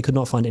literally could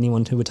not find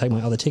anyone who would take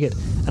my other ticket.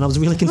 And I was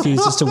really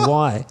confused as to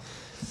why.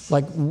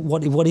 Like,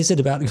 what is it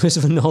about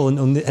Christopher Nolan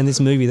and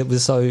this movie that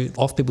was so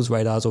off people's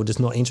radars or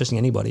just not interesting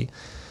anybody?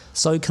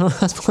 So can I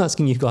ask by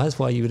asking you guys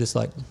why you were just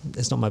like,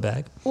 it's not my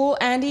bag? Well,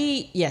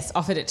 Andy, yes,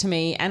 offered it to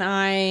me, and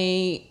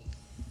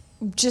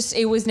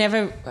it was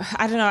never,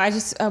 I don't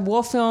know,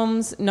 war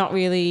films, not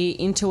really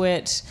into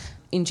it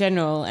in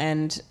general,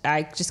 and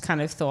I just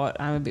kind of thought,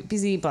 I'm a bit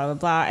busy, blah, blah,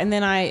 blah. And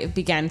then I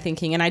began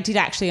thinking, and I did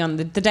actually on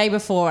the day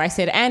before, I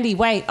said, Andy,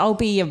 wait, I'll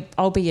be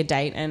your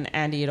date, and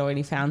Andy had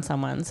already found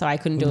someone, so I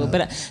couldn't do it.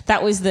 But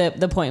that was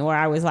the point where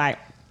I was like,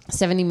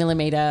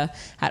 70mm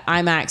at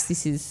IMAX,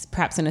 this is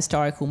perhaps an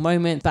historical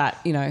moment, but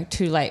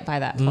too late by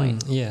that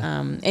point.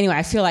 Anyway,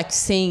 I feel like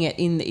seeing it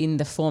in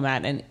the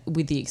format and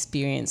with the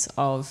experience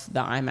of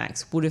the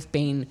IMAX would have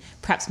been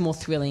perhaps more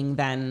thrilling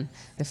than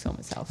the film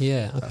itself.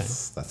 Yeah, okay.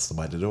 That's the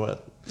way to do it.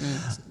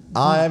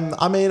 I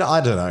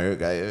don't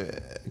know.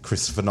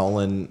 Christopher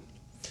Nolan,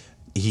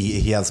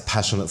 he has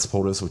passionate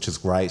supporters, which is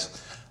great.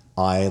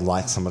 I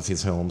like some of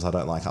his films. I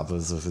don't like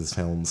others of his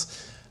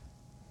films.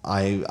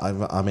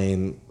 I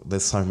mean,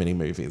 there's so many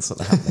movies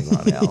that are happening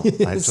right now.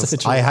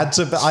 I had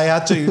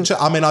to.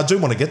 I mean, I do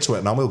want to get to it,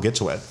 and I will get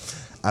to it.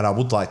 And I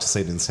would like to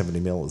see it in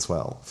 70mm as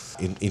well.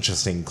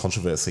 Interesting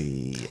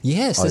controversy.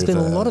 Yes, there's been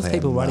a lot of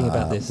people writing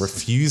about this.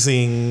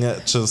 Refusing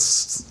to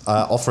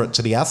offer it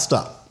to the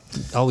Astor.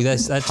 Oh,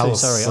 that's true.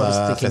 Sorry, I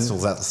was thinking.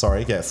 Festivals.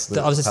 Sorry, yes.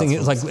 I was just thinking,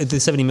 it's like the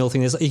 70mm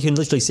thing. You can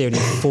literally see it in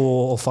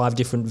 4 or 5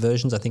 different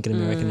versions, I think, in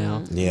America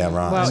now. Yeah,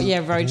 right. Well,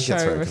 yeah,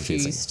 Roadshow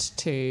refused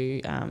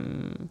to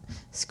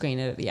screen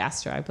it at the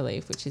Astor, I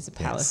believe, which is a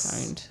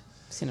Palace-owned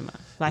cinema.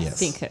 I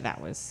think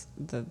that was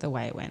the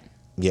way it went.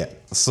 Yeah,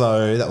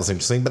 so that was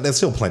interesting. But there's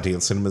still plenty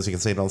of cinemas you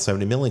can see it on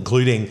 70mm,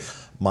 including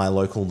my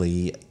local,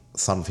 the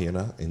Sun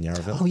Theatre in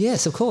Yarraville. Oh,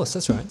 yes, of course.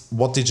 That's right.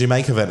 What did you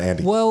make of it,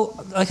 Andy?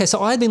 Well, okay,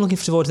 so I had been looking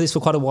forward to this for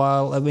quite a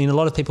while. I mean, a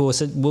lot of people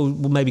said, we'll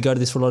maybe go to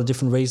this for a lot of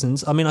different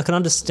reasons. I mean, I can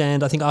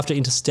understand. I think after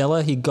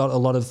Interstellar, he got a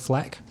lot of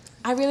flack.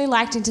 I really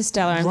liked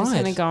Interstellar. I'm just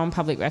going to go on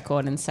public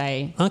record and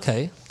say loved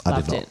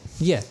it.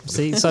 Yeah,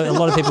 see, so a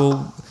lot of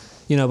people...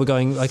 we're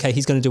going, okay,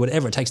 he's going to do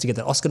whatever it takes to get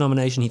that Oscar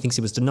nomination. He thinks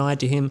it was denied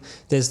to him.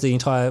 There's the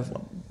entire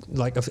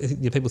like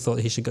people thought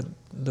he should get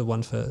the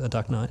one for A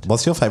Dark Knight.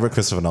 What's your favourite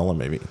Christopher Nolan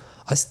movie?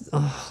 I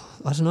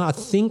don't know. I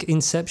think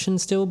Inception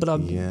still, but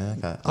Okay.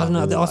 I don't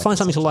know. really I like find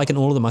something to Inception. like in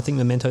all of them. I think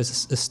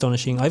Memento's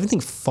astonishing. I even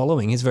think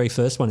Following, his very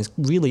first one, is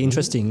really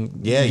interesting.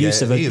 Yeah,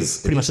 use of it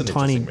is. pretty It much is a an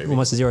tiny, interesting movie.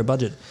 almost a zero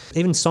budget.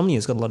 Even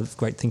Insomnia's got a lot of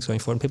great things going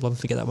for it, and people often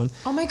forget that one.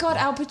 Oh my God,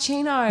 Al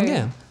Pacino.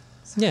 Yeah.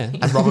 Yeah.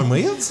 And Robin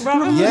Williams?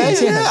 Robin Yeah,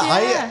 Williams, yeah.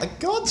 yeah.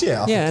 God,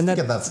 yeah. Yeah, and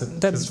that's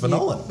Christopher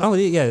Nolan. Oh,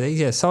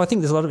 yeah. So I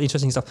think there's a lot of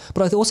interesting stuff.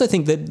 But I also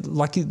think that,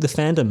 like the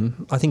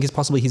fandom, I think is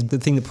possibly the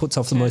thing that puts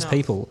off the most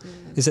people,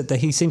 is that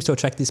he seems to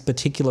attract this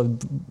particular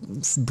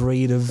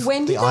breed of.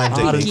 When did The that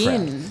IMDb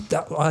begin?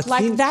 I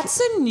Like, think-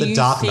 that's a new The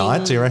Dark thing.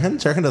 Knight, do you reckon?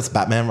 Do you reckon it's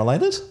Batman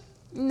related?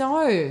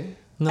 No.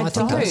 No, I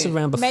think don't. that's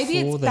around Maybe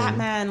before it's then.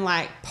 Batman,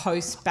 like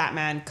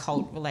post-Batman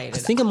cult related. I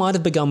think it might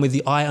have begun with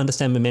the "I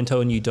understand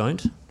Memento and you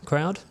don't"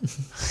 crowd,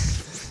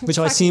 which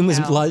I assume was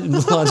hell.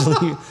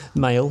 largely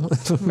male.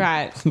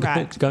 Right.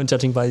 Going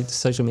judging by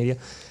social media,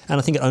 and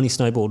I think it only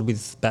snowballed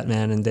with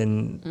Batman, and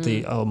then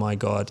the oh my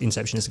god,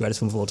 Inception is the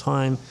greatest film of all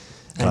time.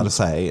 Can I just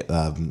say,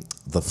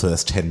 the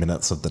first 10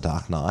 minutes of The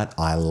Dark Knight,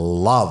 I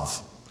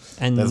love.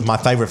 And That's my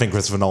favourite thing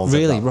Christopher Nolan's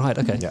ever really, done. right?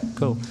 Okay, Yeah.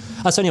 cool.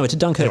 So anyway, to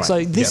Dunkirk.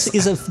 Anyway, so this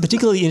yes. is a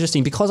particularly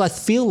interesting because I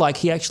feel like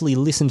he actually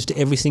listened to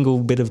every single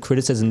bit of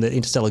criticism that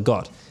Interstellar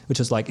got, which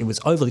was like it was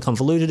overly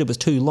convoluted, it was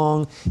too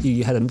long,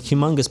 you had a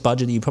humongous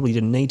budget that you probably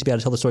didn't need to be able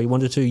to tell the story you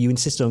wanted to. You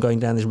insisted on going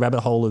down this rabbit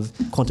hole of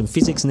quantum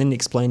physics and then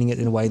explaining it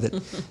in a way that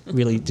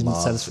really didn't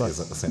Mars satisfy. is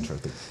at the centre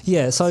of the...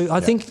 Yeah, so I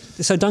think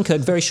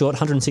Dunkirk, very short,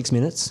 106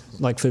 minutes.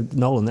 Like for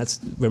Nolan,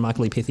 that's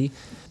remarkably pithy.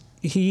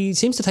 He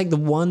seems to take the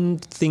one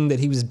thing that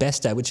he was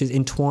best at, which is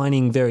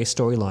entwining various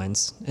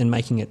storylines and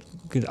making it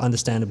good,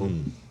 understandable.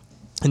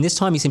 And this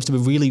time he seems to be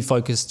really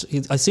focused.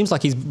 It seems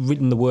like he's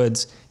written the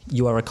words,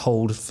 "You are a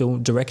cold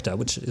film director,"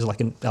 which is like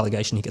an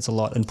allegation he gets a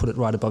lot, and put it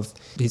right above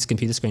his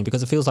computer screen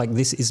because it feels like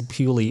this is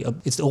purely,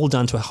 it's all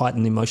done to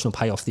heighten the emotional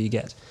payoff that you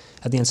get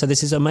at the end. So there's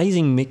this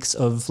amazing mix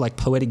of like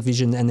poetic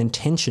vision and then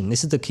tension.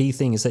 This is the key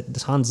thing, is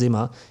that Hans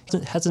Zimmer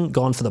hasn't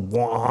gone for the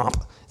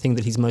whomp thing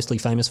that he's mostly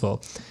famous for.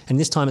 And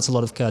this time it's a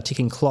lot of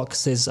ticking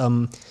clocks. There's a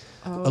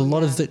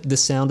lot of the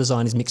sound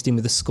design is mixed in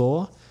with the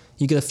score.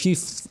 You get a few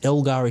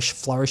Elgar-ish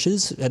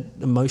flourishes at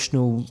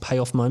emotional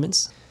payoff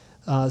moments.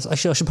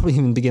 Actually, I should probably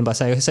even begin by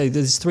saying,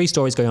 there's three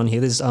stories going on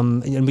here. There's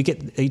and we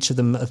get each of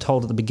them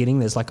told at the beginning.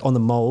 There's like On the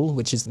Mole,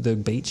 which is the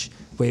beach,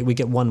 where we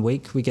get 1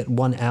 week. We get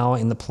 1 hour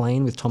in the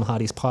plane with Tom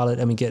Hardy's pilot,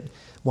 and we get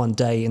 1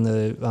 day in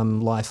the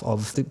life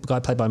of the guy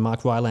played by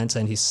Mark Rylance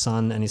and his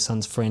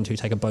son's friend who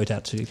take a boat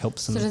out to help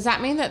some. So does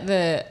that mean that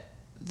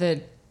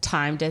the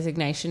time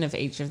designation of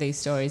each of these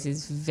stories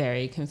is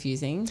very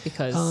confusing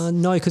because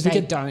no, because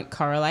they don't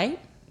correlate?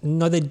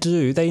 No, they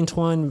do. They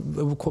entwine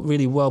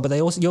really well, but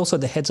you also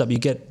the heads up you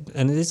get,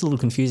 and it is a little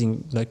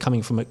confusing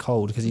coming from it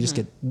cold because you just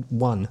get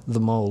the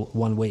mole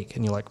 1 week,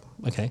 and you're like,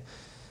 okay.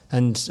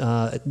 And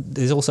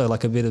there's also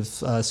like a bit of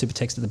super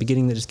text at the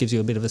beginning that just gives you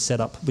a bit of a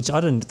setup, which I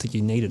don't think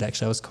you needed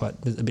actually. I was quite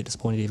a bit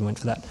disappointed you even went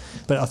for that.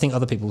 But I think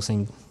other people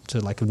seem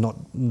to like not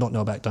know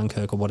about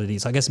Dunkirk or what it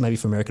is. I guess maybe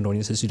for American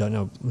audiences who don't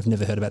know, have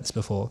never heard about this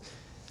before,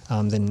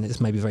 then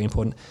it's maybe very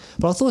important.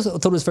 But I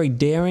thought it was very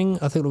daring.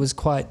 I thought it was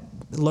quite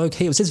low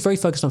key. It was just very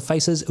focused on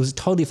faces. It was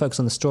totally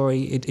focused on the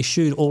story. It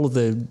eschewed all of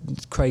the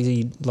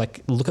crazy,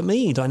 like, look at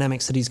me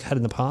dynamics that he's had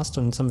in the past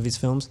on some of his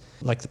films,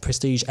 like The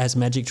Prestige as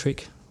magic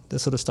trick, the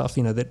sort of stuff,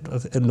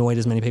 that annoyed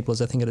as many people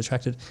as I think it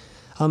attracted.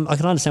 I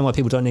can understand why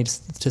people don't need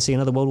to see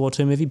another World War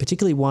II movie,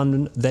 particularly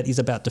one that is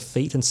about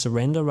defeat and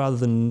surrender rather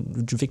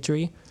than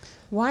victory.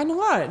 Why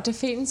not?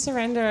 Defeat and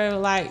surrender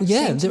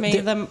seem to me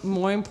the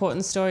more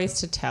important stories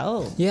to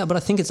tell. Yeah, but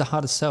I think it's a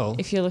harder sell.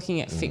 If you're looking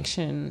at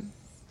fiction.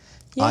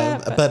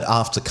 Yeah, but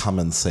after Come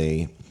and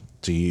See,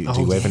 do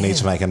you ever need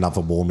to make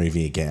another war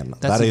movie again?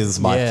 That is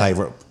my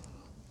favourite,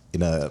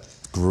 in a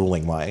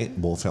grueling way,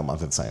 war film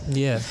I've ever seen.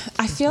 Yeah.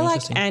 I feel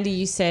like, Andy,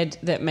 you said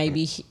that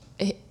maybe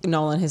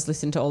Nolan has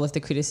listened to all of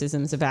the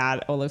criticisms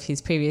about all of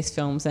his previous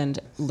films and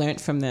learnt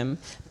from them.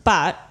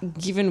 But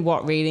given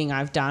what reading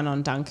I've done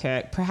on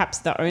Dunkirk, perhaps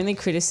the only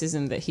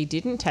criticism that he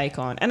didn't take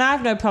on, and I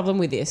have no problem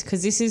with this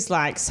because this is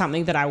like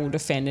something that I will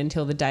defend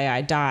until the day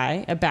I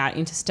die about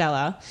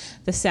Interstellar,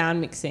 the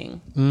sound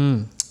mixing.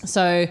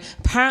 So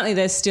apparently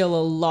there's still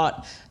a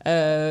lot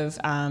of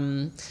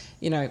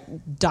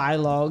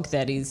dialogue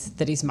that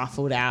is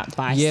muffled out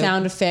by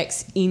sound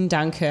effects in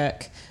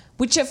Dunkirk.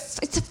 Which it's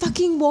a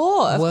fucking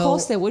war. Of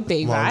course there would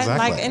be, right?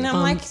 Exactly. And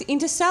I'm like,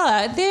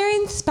 Interstellar, they're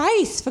in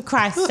space, for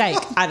Christ's sake.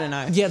 I don't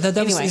know. Yeah,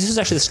 this is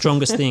actually the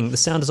strongest thing. The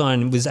sound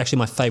design was actually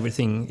my favourite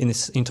thing in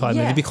this entire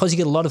movie because you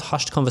get a lot of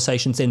hushed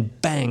conversations, then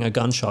bang, a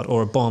gunshot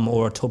or a bomb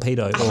or a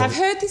torpedo. I have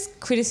heard this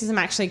criticism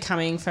actually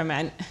coming from,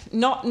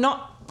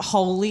 not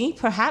wholly,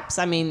 perhaps.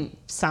 I mean,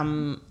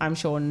 some, I'm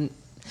sure.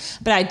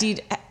 But I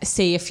did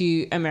see a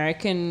few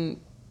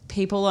American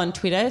people on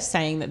Twitter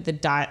saying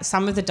that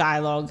some of the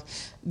dialogue,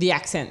 the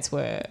accents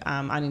were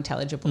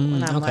unintelligible.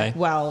 And I'm like,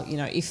 well,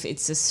 if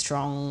it's a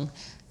strong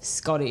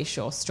Scottish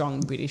or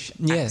strong British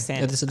Yeah,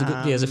 accent.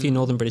 there's a few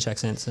Northern British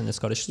accents and a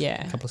Scottish,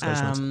 Yeah, a couple of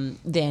Scottish ones.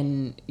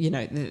 then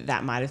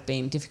that might have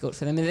been difficult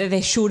for them.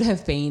 There should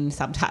have been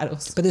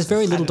subtitles, But there's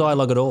very little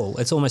dialogue at all.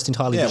 It's almost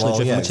entirely visually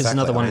driven, which is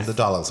another one. I mean, the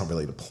dialogue's not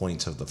really the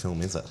point of the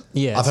film, is it?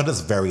 Yeah. I've heard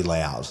it's very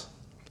loud.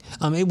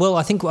 Well,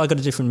 I think I got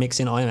a different mix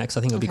in IMAX. I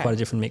think it would be Okay. quite a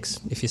different mix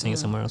if you're seeing it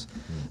somewhere else.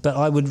 But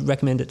I would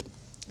recommend it,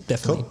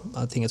 definitely. Cool.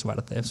 I think it's right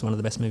up there. It's one of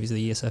the best movies of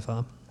the year so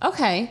far.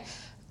 Okay.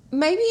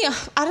 Maybe,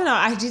 I don't know,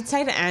 I did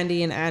say to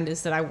Andy and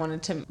Anders that I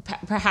wanted to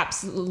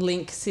perhaps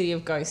link City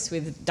of Ghosts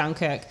with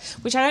Dunkirk,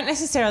 which I don't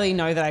necessarily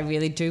know that I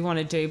really do want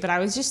to do, but I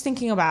was just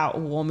thinking about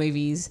war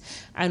movies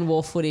and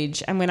war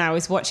footage. And when I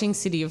was watching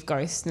City of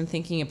Ghosts and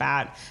thinking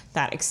about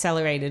that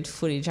accelerated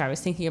footage, I was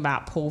thinking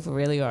about Paul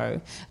Virilio.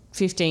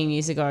 15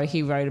 years ago,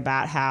 he wrote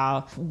about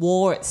how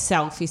war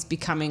itself is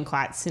becoming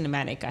quite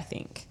cinematic, I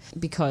think,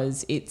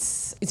 because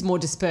it's more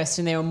dispersed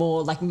and there are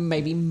more like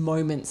maybe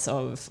moments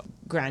of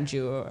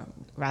grandeur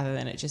rather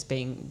than it just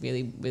being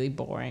really, really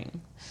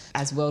boring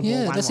as World War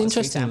One that's was,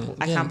 interesting. for example.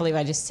 I Yeah. can't believe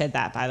I just said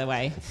that, by the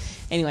way.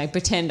 Anyway,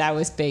 pretend I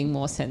was being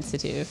more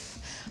sensitive.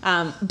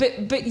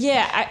 But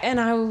yeah,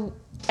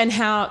 and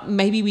how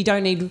maybe we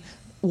don't need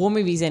war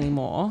movies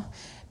anymore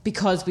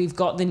because we've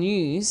got the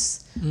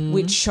news,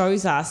 which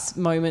shows us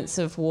moments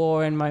of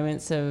war and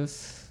moments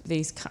of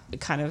these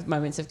kind of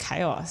moments of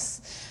chaos.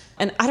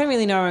 And I don't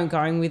really know where I'm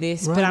going with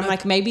this, but I'm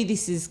like, maybe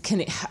this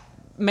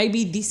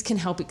can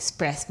help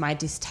express my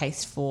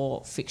distaste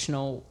for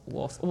fictional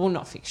war, well,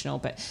 not fictional,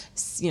 but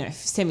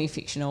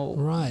semi-fictional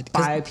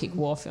biopic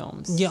war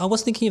films. Yeah, I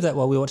was thinking of that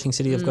while we were watching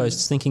City of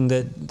Ghosts, thinking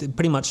that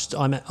pretty much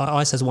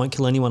ISIS won't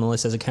kill anyone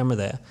unless there's a camera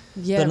there.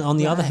 Yeah, but on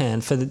the other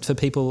hand, for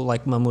people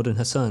like Mahmoud and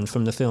Hassan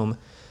from the film,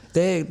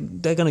 they're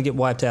going to get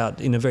wiped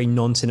out in a very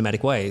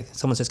non-cinematic way.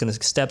 Someone's just going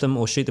to stab them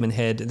or shoot them in the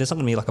head. There's not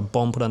going to be like a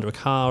bomb put under a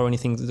car or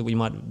anything that we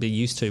might be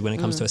used to when it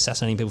comes to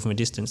assassinating people from a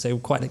distance. They're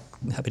quite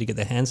happy to get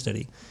their hands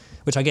dirty,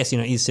 which I guess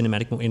is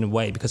cinematic in a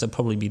way because they'll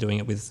probably be doing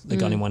it with a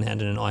gun in one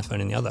hand and an iPhone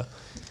in the other.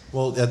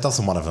 Well,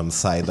 doesn't one of them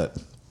say that,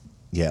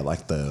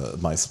 like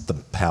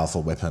the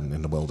powerful weapon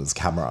in the world is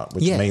camera,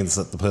 which means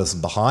that the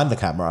person behind the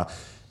camera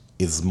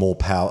is a more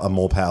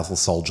powerful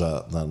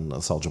soldier than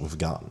a soldier with a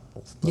gun.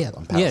 Yeah.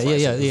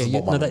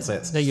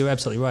 You're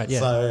absolutely right. Yeah.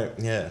 So,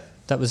 yeah.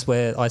 That was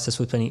where ISIS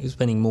was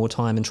spending more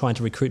time and trying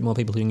to recruit more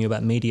people who knew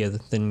about media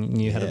than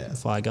knew how to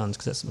fire guns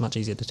because that's much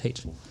easier to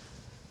teach.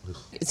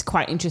 It's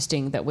quite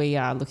interesting that we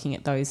are looking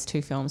at those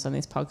two films on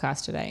this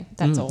podcast today.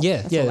 That's all.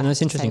 Yeah, That's all I have it's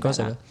to interesting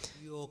say about crossover. that.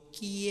 Yo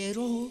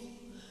quiero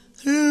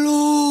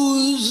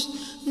luz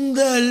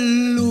de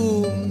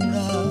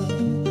luna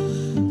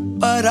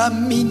para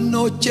mi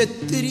noche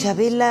triste.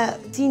 Chabela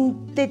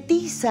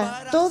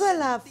sintetiza toda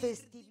la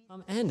festividad.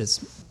 Anders,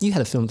 you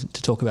had a film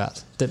to talk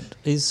about that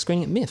is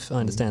screening at MIF, I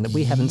understand, that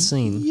we haven't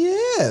seen.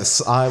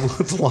 Yes, I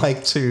would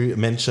like to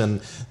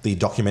mention the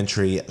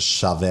documentary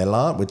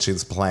Chavela, which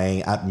is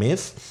playing at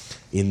MIF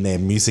in their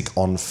Music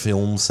on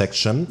Film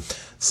section.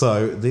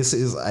 So this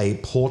is a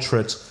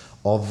portrait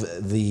of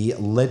the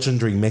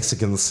legendary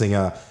Mexican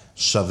singer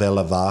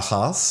Chavela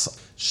Vargas.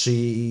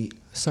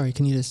 Sorry,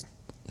 can you just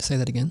say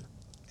that again?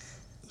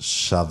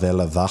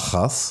 Chavela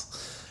Vargas.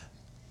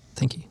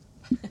 Thank you.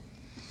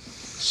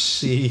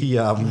 She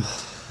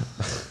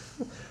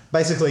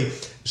basically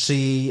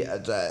she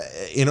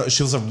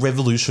was a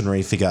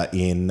revolutionary figure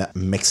in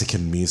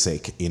Mexican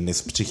music in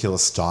this particular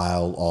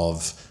style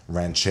of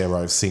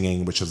ranchero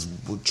singing, which is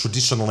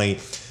traditionally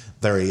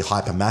very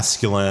hyper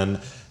masculine.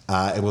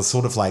 It was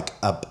sort of like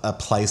a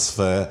place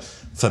for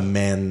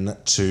men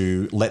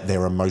to let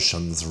their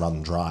emotions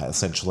run dry,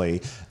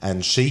 essentially.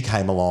 And she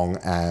came along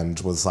and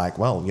was like,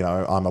 well,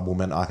 I'm a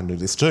woman, I can do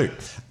this too.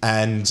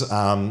 And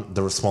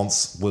the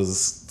response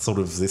was sort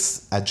of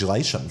this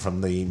adulation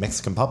from the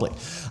Mexican public.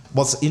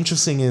 What's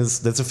interesting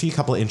is there's a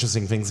couple of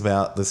interesting things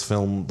about this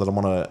film that I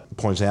want to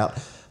point out.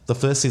 The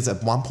first is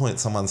at one point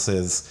someone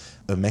says,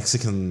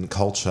 Mexican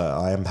culture,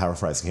 I am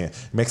paraphrasing here,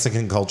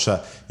 Mexican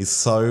culture is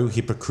so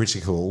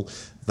hypocritical.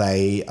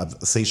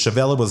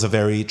 Chavela was a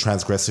very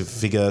transgressive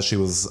figure. She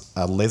was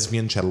a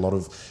lesbian. She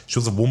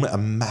was a woman, a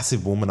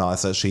massive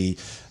womanizer.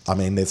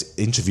 There's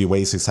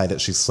interviewees who say that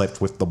she slept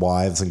with the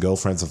wives and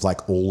girlfriends of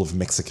like all of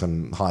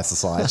Mexican high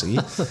society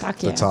at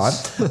the time.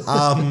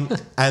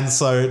 And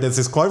so there's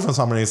this quote from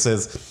someone who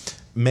says,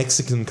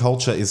 Mexican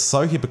culture is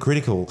so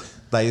hypocritical.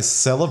 They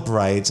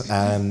celebrate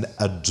and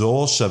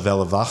adore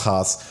Chavela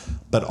Vargas,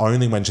 but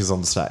only when she's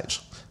on the stage.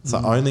 So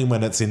only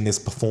when it's in this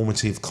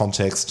performative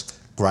context.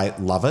 Great,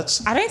 love it.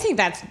 I don't think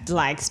that's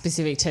like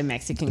specific to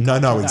Mexican culture.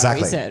 No,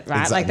 exactly. Though, is it?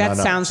 Right? Exactly. Like that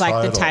sounds like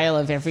totally. the tale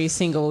of every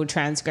single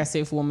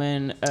transgressive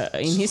woman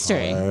in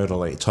history.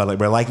 Totally.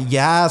 We're like,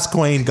 yes,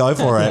 queen, go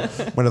for it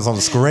when it's on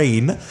the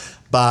screen.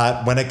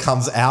 But when it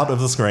comes out of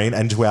the screen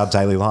and to our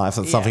daily life,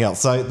 it's something else.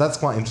 So that's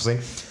quite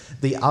interesting.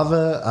 The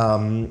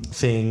other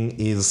thing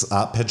is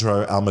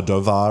Pedro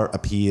Almodovar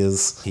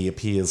appears. He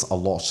appears a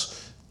lot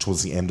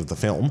towards the end of the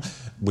film,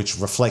 which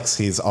reflects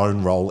his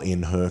own role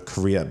in her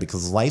career,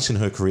 because late in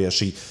her career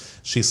she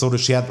she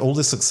had all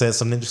this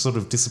success and then just sort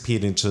of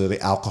disappeared into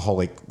the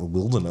alcoholic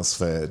wilderness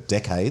for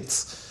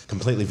decades,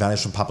 completely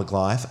vanished from public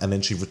life, and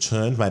then she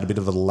returned, made a bit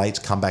of a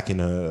late comeback in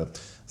her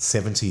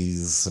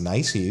 70s and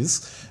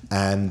 80s,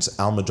 and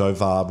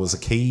Almodovar was a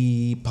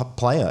key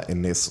player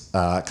in this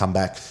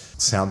comeback.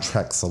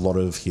 Soundtracks a lot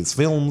of his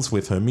films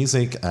with her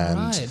music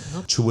and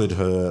toured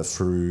her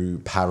through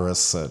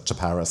Paris to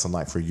Paris and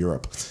like through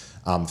Europe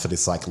for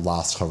this like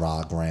last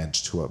hurrah grand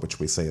tour, which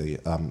we see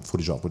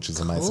footage of, which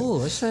is amazing. Oh,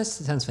 that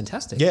sounds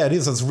fantastic. Yeah, it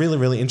is. It's really,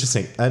 really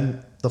interesting.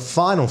 And the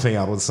final thing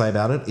I would say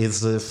about it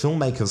is the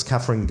filmmakers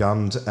Catherine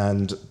Gund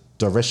and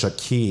Daresha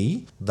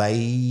Key,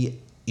 they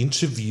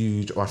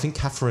interviewed, or I think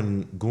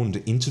Catherine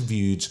Gund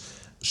interviewed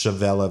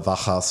Chavela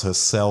Vargas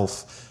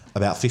herself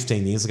about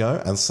 15 years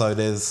ago, and so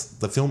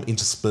the film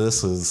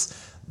intersperses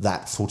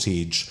that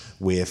footage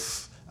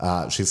with,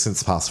 she's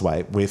since passed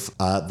away, with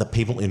the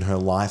people in her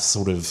life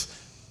sort of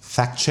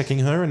fact-checking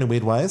her in a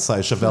weird way. So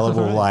Chavela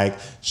will like,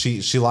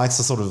 she likes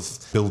to sort of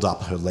build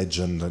up her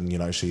legend, and, you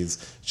know,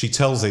 she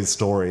tells these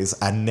stories,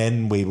 and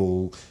then we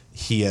will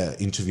hear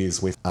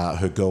interviews with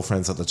her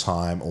girlfriends at the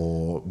time,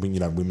 or, you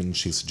know, women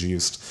she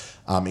seduced,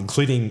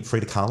 including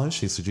Frida Kahlo.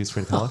 She seduced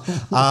Frida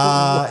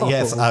Kahlo.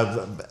 Yes,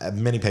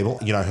 many people,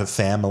 you know, her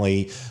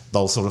family,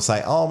 they'll sort of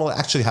say, oh, well, it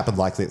actually happened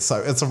like this. So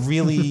it's a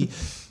really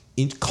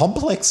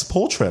complex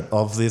portrait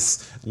of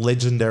this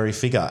legendary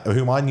figure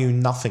whom I knew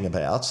nothing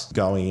about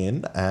going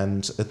in,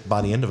 and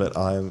by the end of it,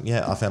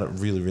 I found it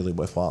really, really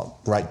worthwhile.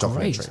 Great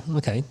documentary. Great.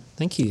 Okay,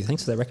 thank you.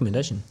 Thanks for that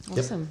recommendation.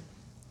 Awesome. Yep.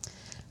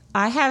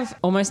 I have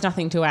almost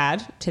nothing to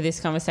add to this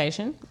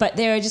conversation, but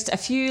there are just a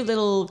few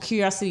little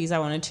curiosities I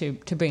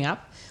wanted to bring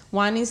up.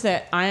 One is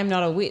that I Am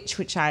Not a Witch,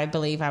 which I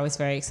believe I was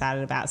very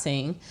excited about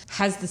seeing,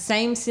 has the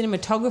same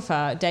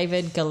cinematographer,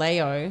 David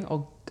Gallego,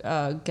 or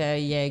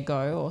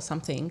Gallego or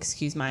something.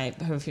 Excuse my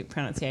horrific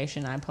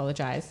pronunciation. I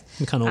apologise.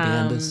 We can't all be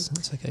Anders.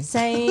 That's okay.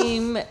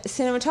 Same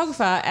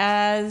cinematographer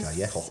as...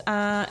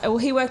 well,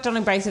 he worked on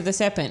Embrace of the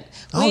Serpent,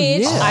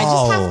 which I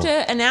just have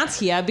to announce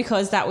here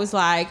because that was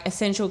like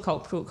essential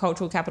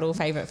cultural capital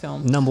favourite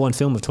film. Number one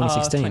film of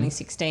 2016. Of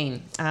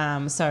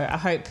 2016. So I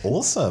hope...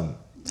 Awesome.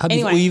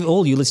 Anyway,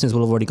 all you listeners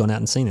will have already gone out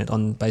and seen it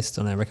based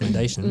on our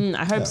recommendation.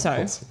 I hope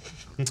so.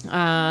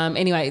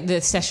 Anyway,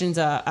 the sessions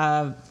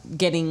are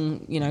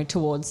getting, you know,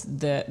 towards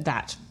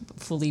that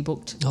fully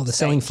booked the stage.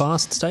 selling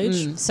fast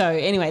stage. So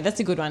anyway, that's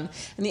a good one.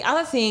 And the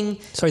other thing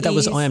that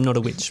was I Am Not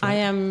a Witch, right? I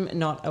Am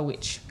Not a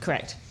Witch,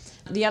 correct.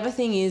 The other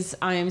thing is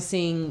I am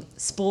seeing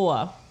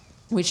Spore,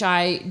 which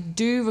I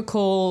do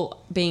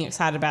recall being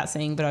excited about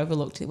seeing but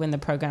overlooked when the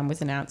program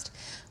was announced,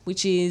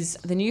 which is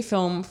the new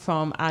film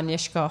from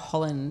Agnieszka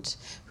Holland,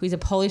 who is a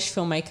Polish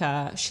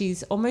filmmaker.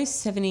 She's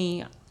almost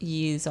 70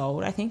 years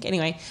old, I think.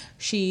 Anyway,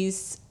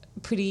 she's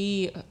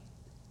pretty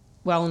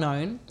well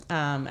known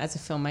as a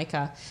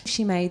filmmaker.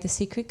 She made The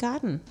Secret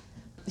Garden.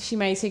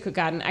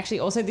 Actually,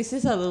 also, this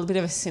is a little bit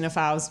of a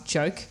cinephile's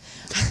joke.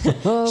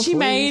 She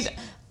made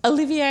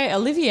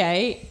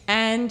Olivier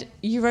and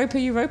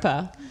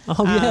Europa.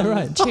 Oh, yeah,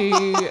 right.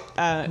 To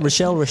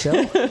Rochelle.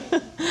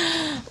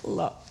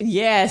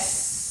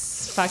 Yes.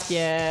 Fuck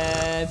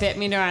yeah. Bet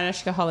me and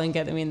Agnieszka Holland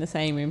get them in the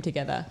same room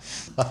together.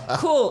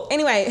 Cool.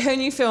 Anyway, her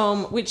new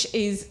film, which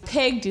is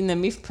pegged in the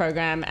MIF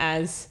program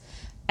as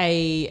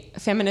a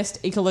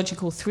feminist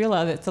ecological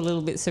thriller that's a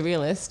little bit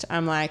surrealist,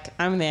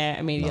 I'm there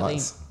immediately.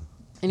 Nice.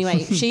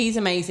 Anyway, she's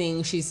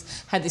amazing. She's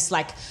had this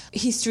like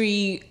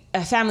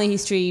family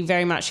history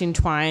very much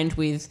entwined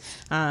with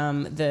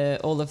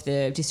all of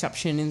the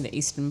disruption in the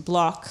Eastern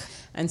Bloc,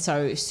 and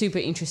so super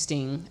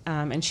interesting.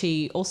 And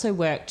she also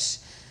worked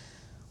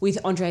with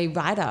Andre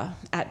Ryder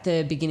at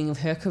the beginning of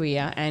her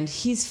career, and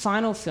his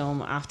final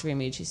film, After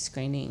Image, is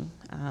screening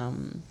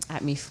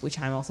at MIF, which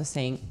I'm also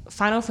seeing.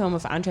 Final film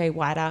of Andre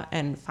Ryder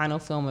and final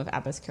film of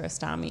Abbas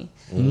Kiarostami.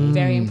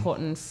 Very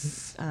important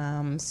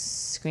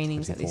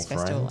screenings at this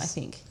festival, I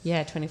think.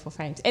 Yeah, 24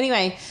 frames.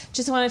 Anyway,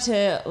 just wanted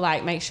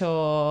to make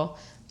sure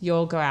you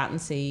all go out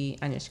and see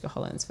Agnieszka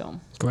Holland's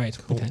film. Great.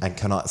 Okay.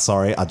 And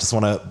I just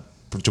want to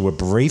do a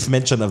brief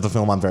mention of the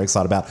film I'm very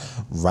excited about,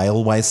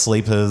 Railway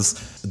Sleepers,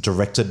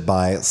 directed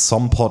by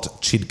Sompot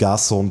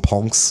Chidgarson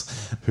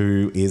Ponks,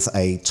 who is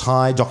a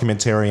Thai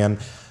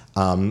documentarian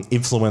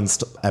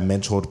influenced and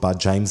mentored by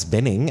James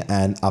Benning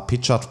and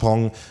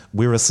Apichatpong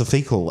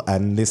Wirasafikul.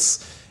 And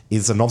this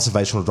is an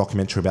observational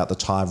documentary about the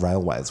Thai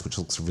railways, which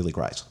looks really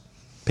great.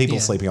 People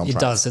sleeping on trains. It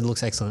does. It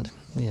looks excellent.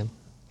 Yeah.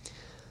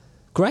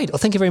 Great. Well,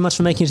 thank you very much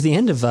for making it to the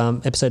end of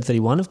episode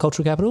 31 of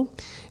Cultural Capital.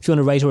 If you want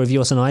to rate or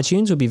review us on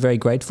iTunes, we'd be very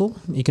grateful.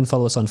 You can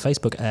follow us on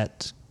Facebook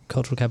at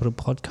Cultural Capital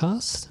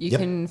Podcast. You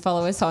can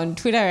follow us on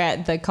Twitter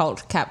at the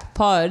Cult Cap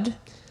Pod.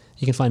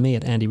 You can find me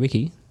at Andy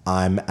Ricky.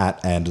 I'm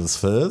at Anders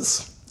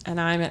Furs.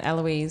 And I'm at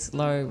Eloise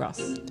Lowe Ross.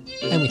 And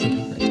we think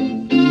you're great.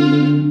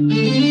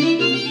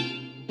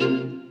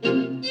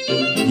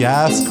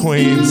 Yes,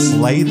 Queen,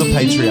 slay the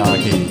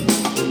patriarchy.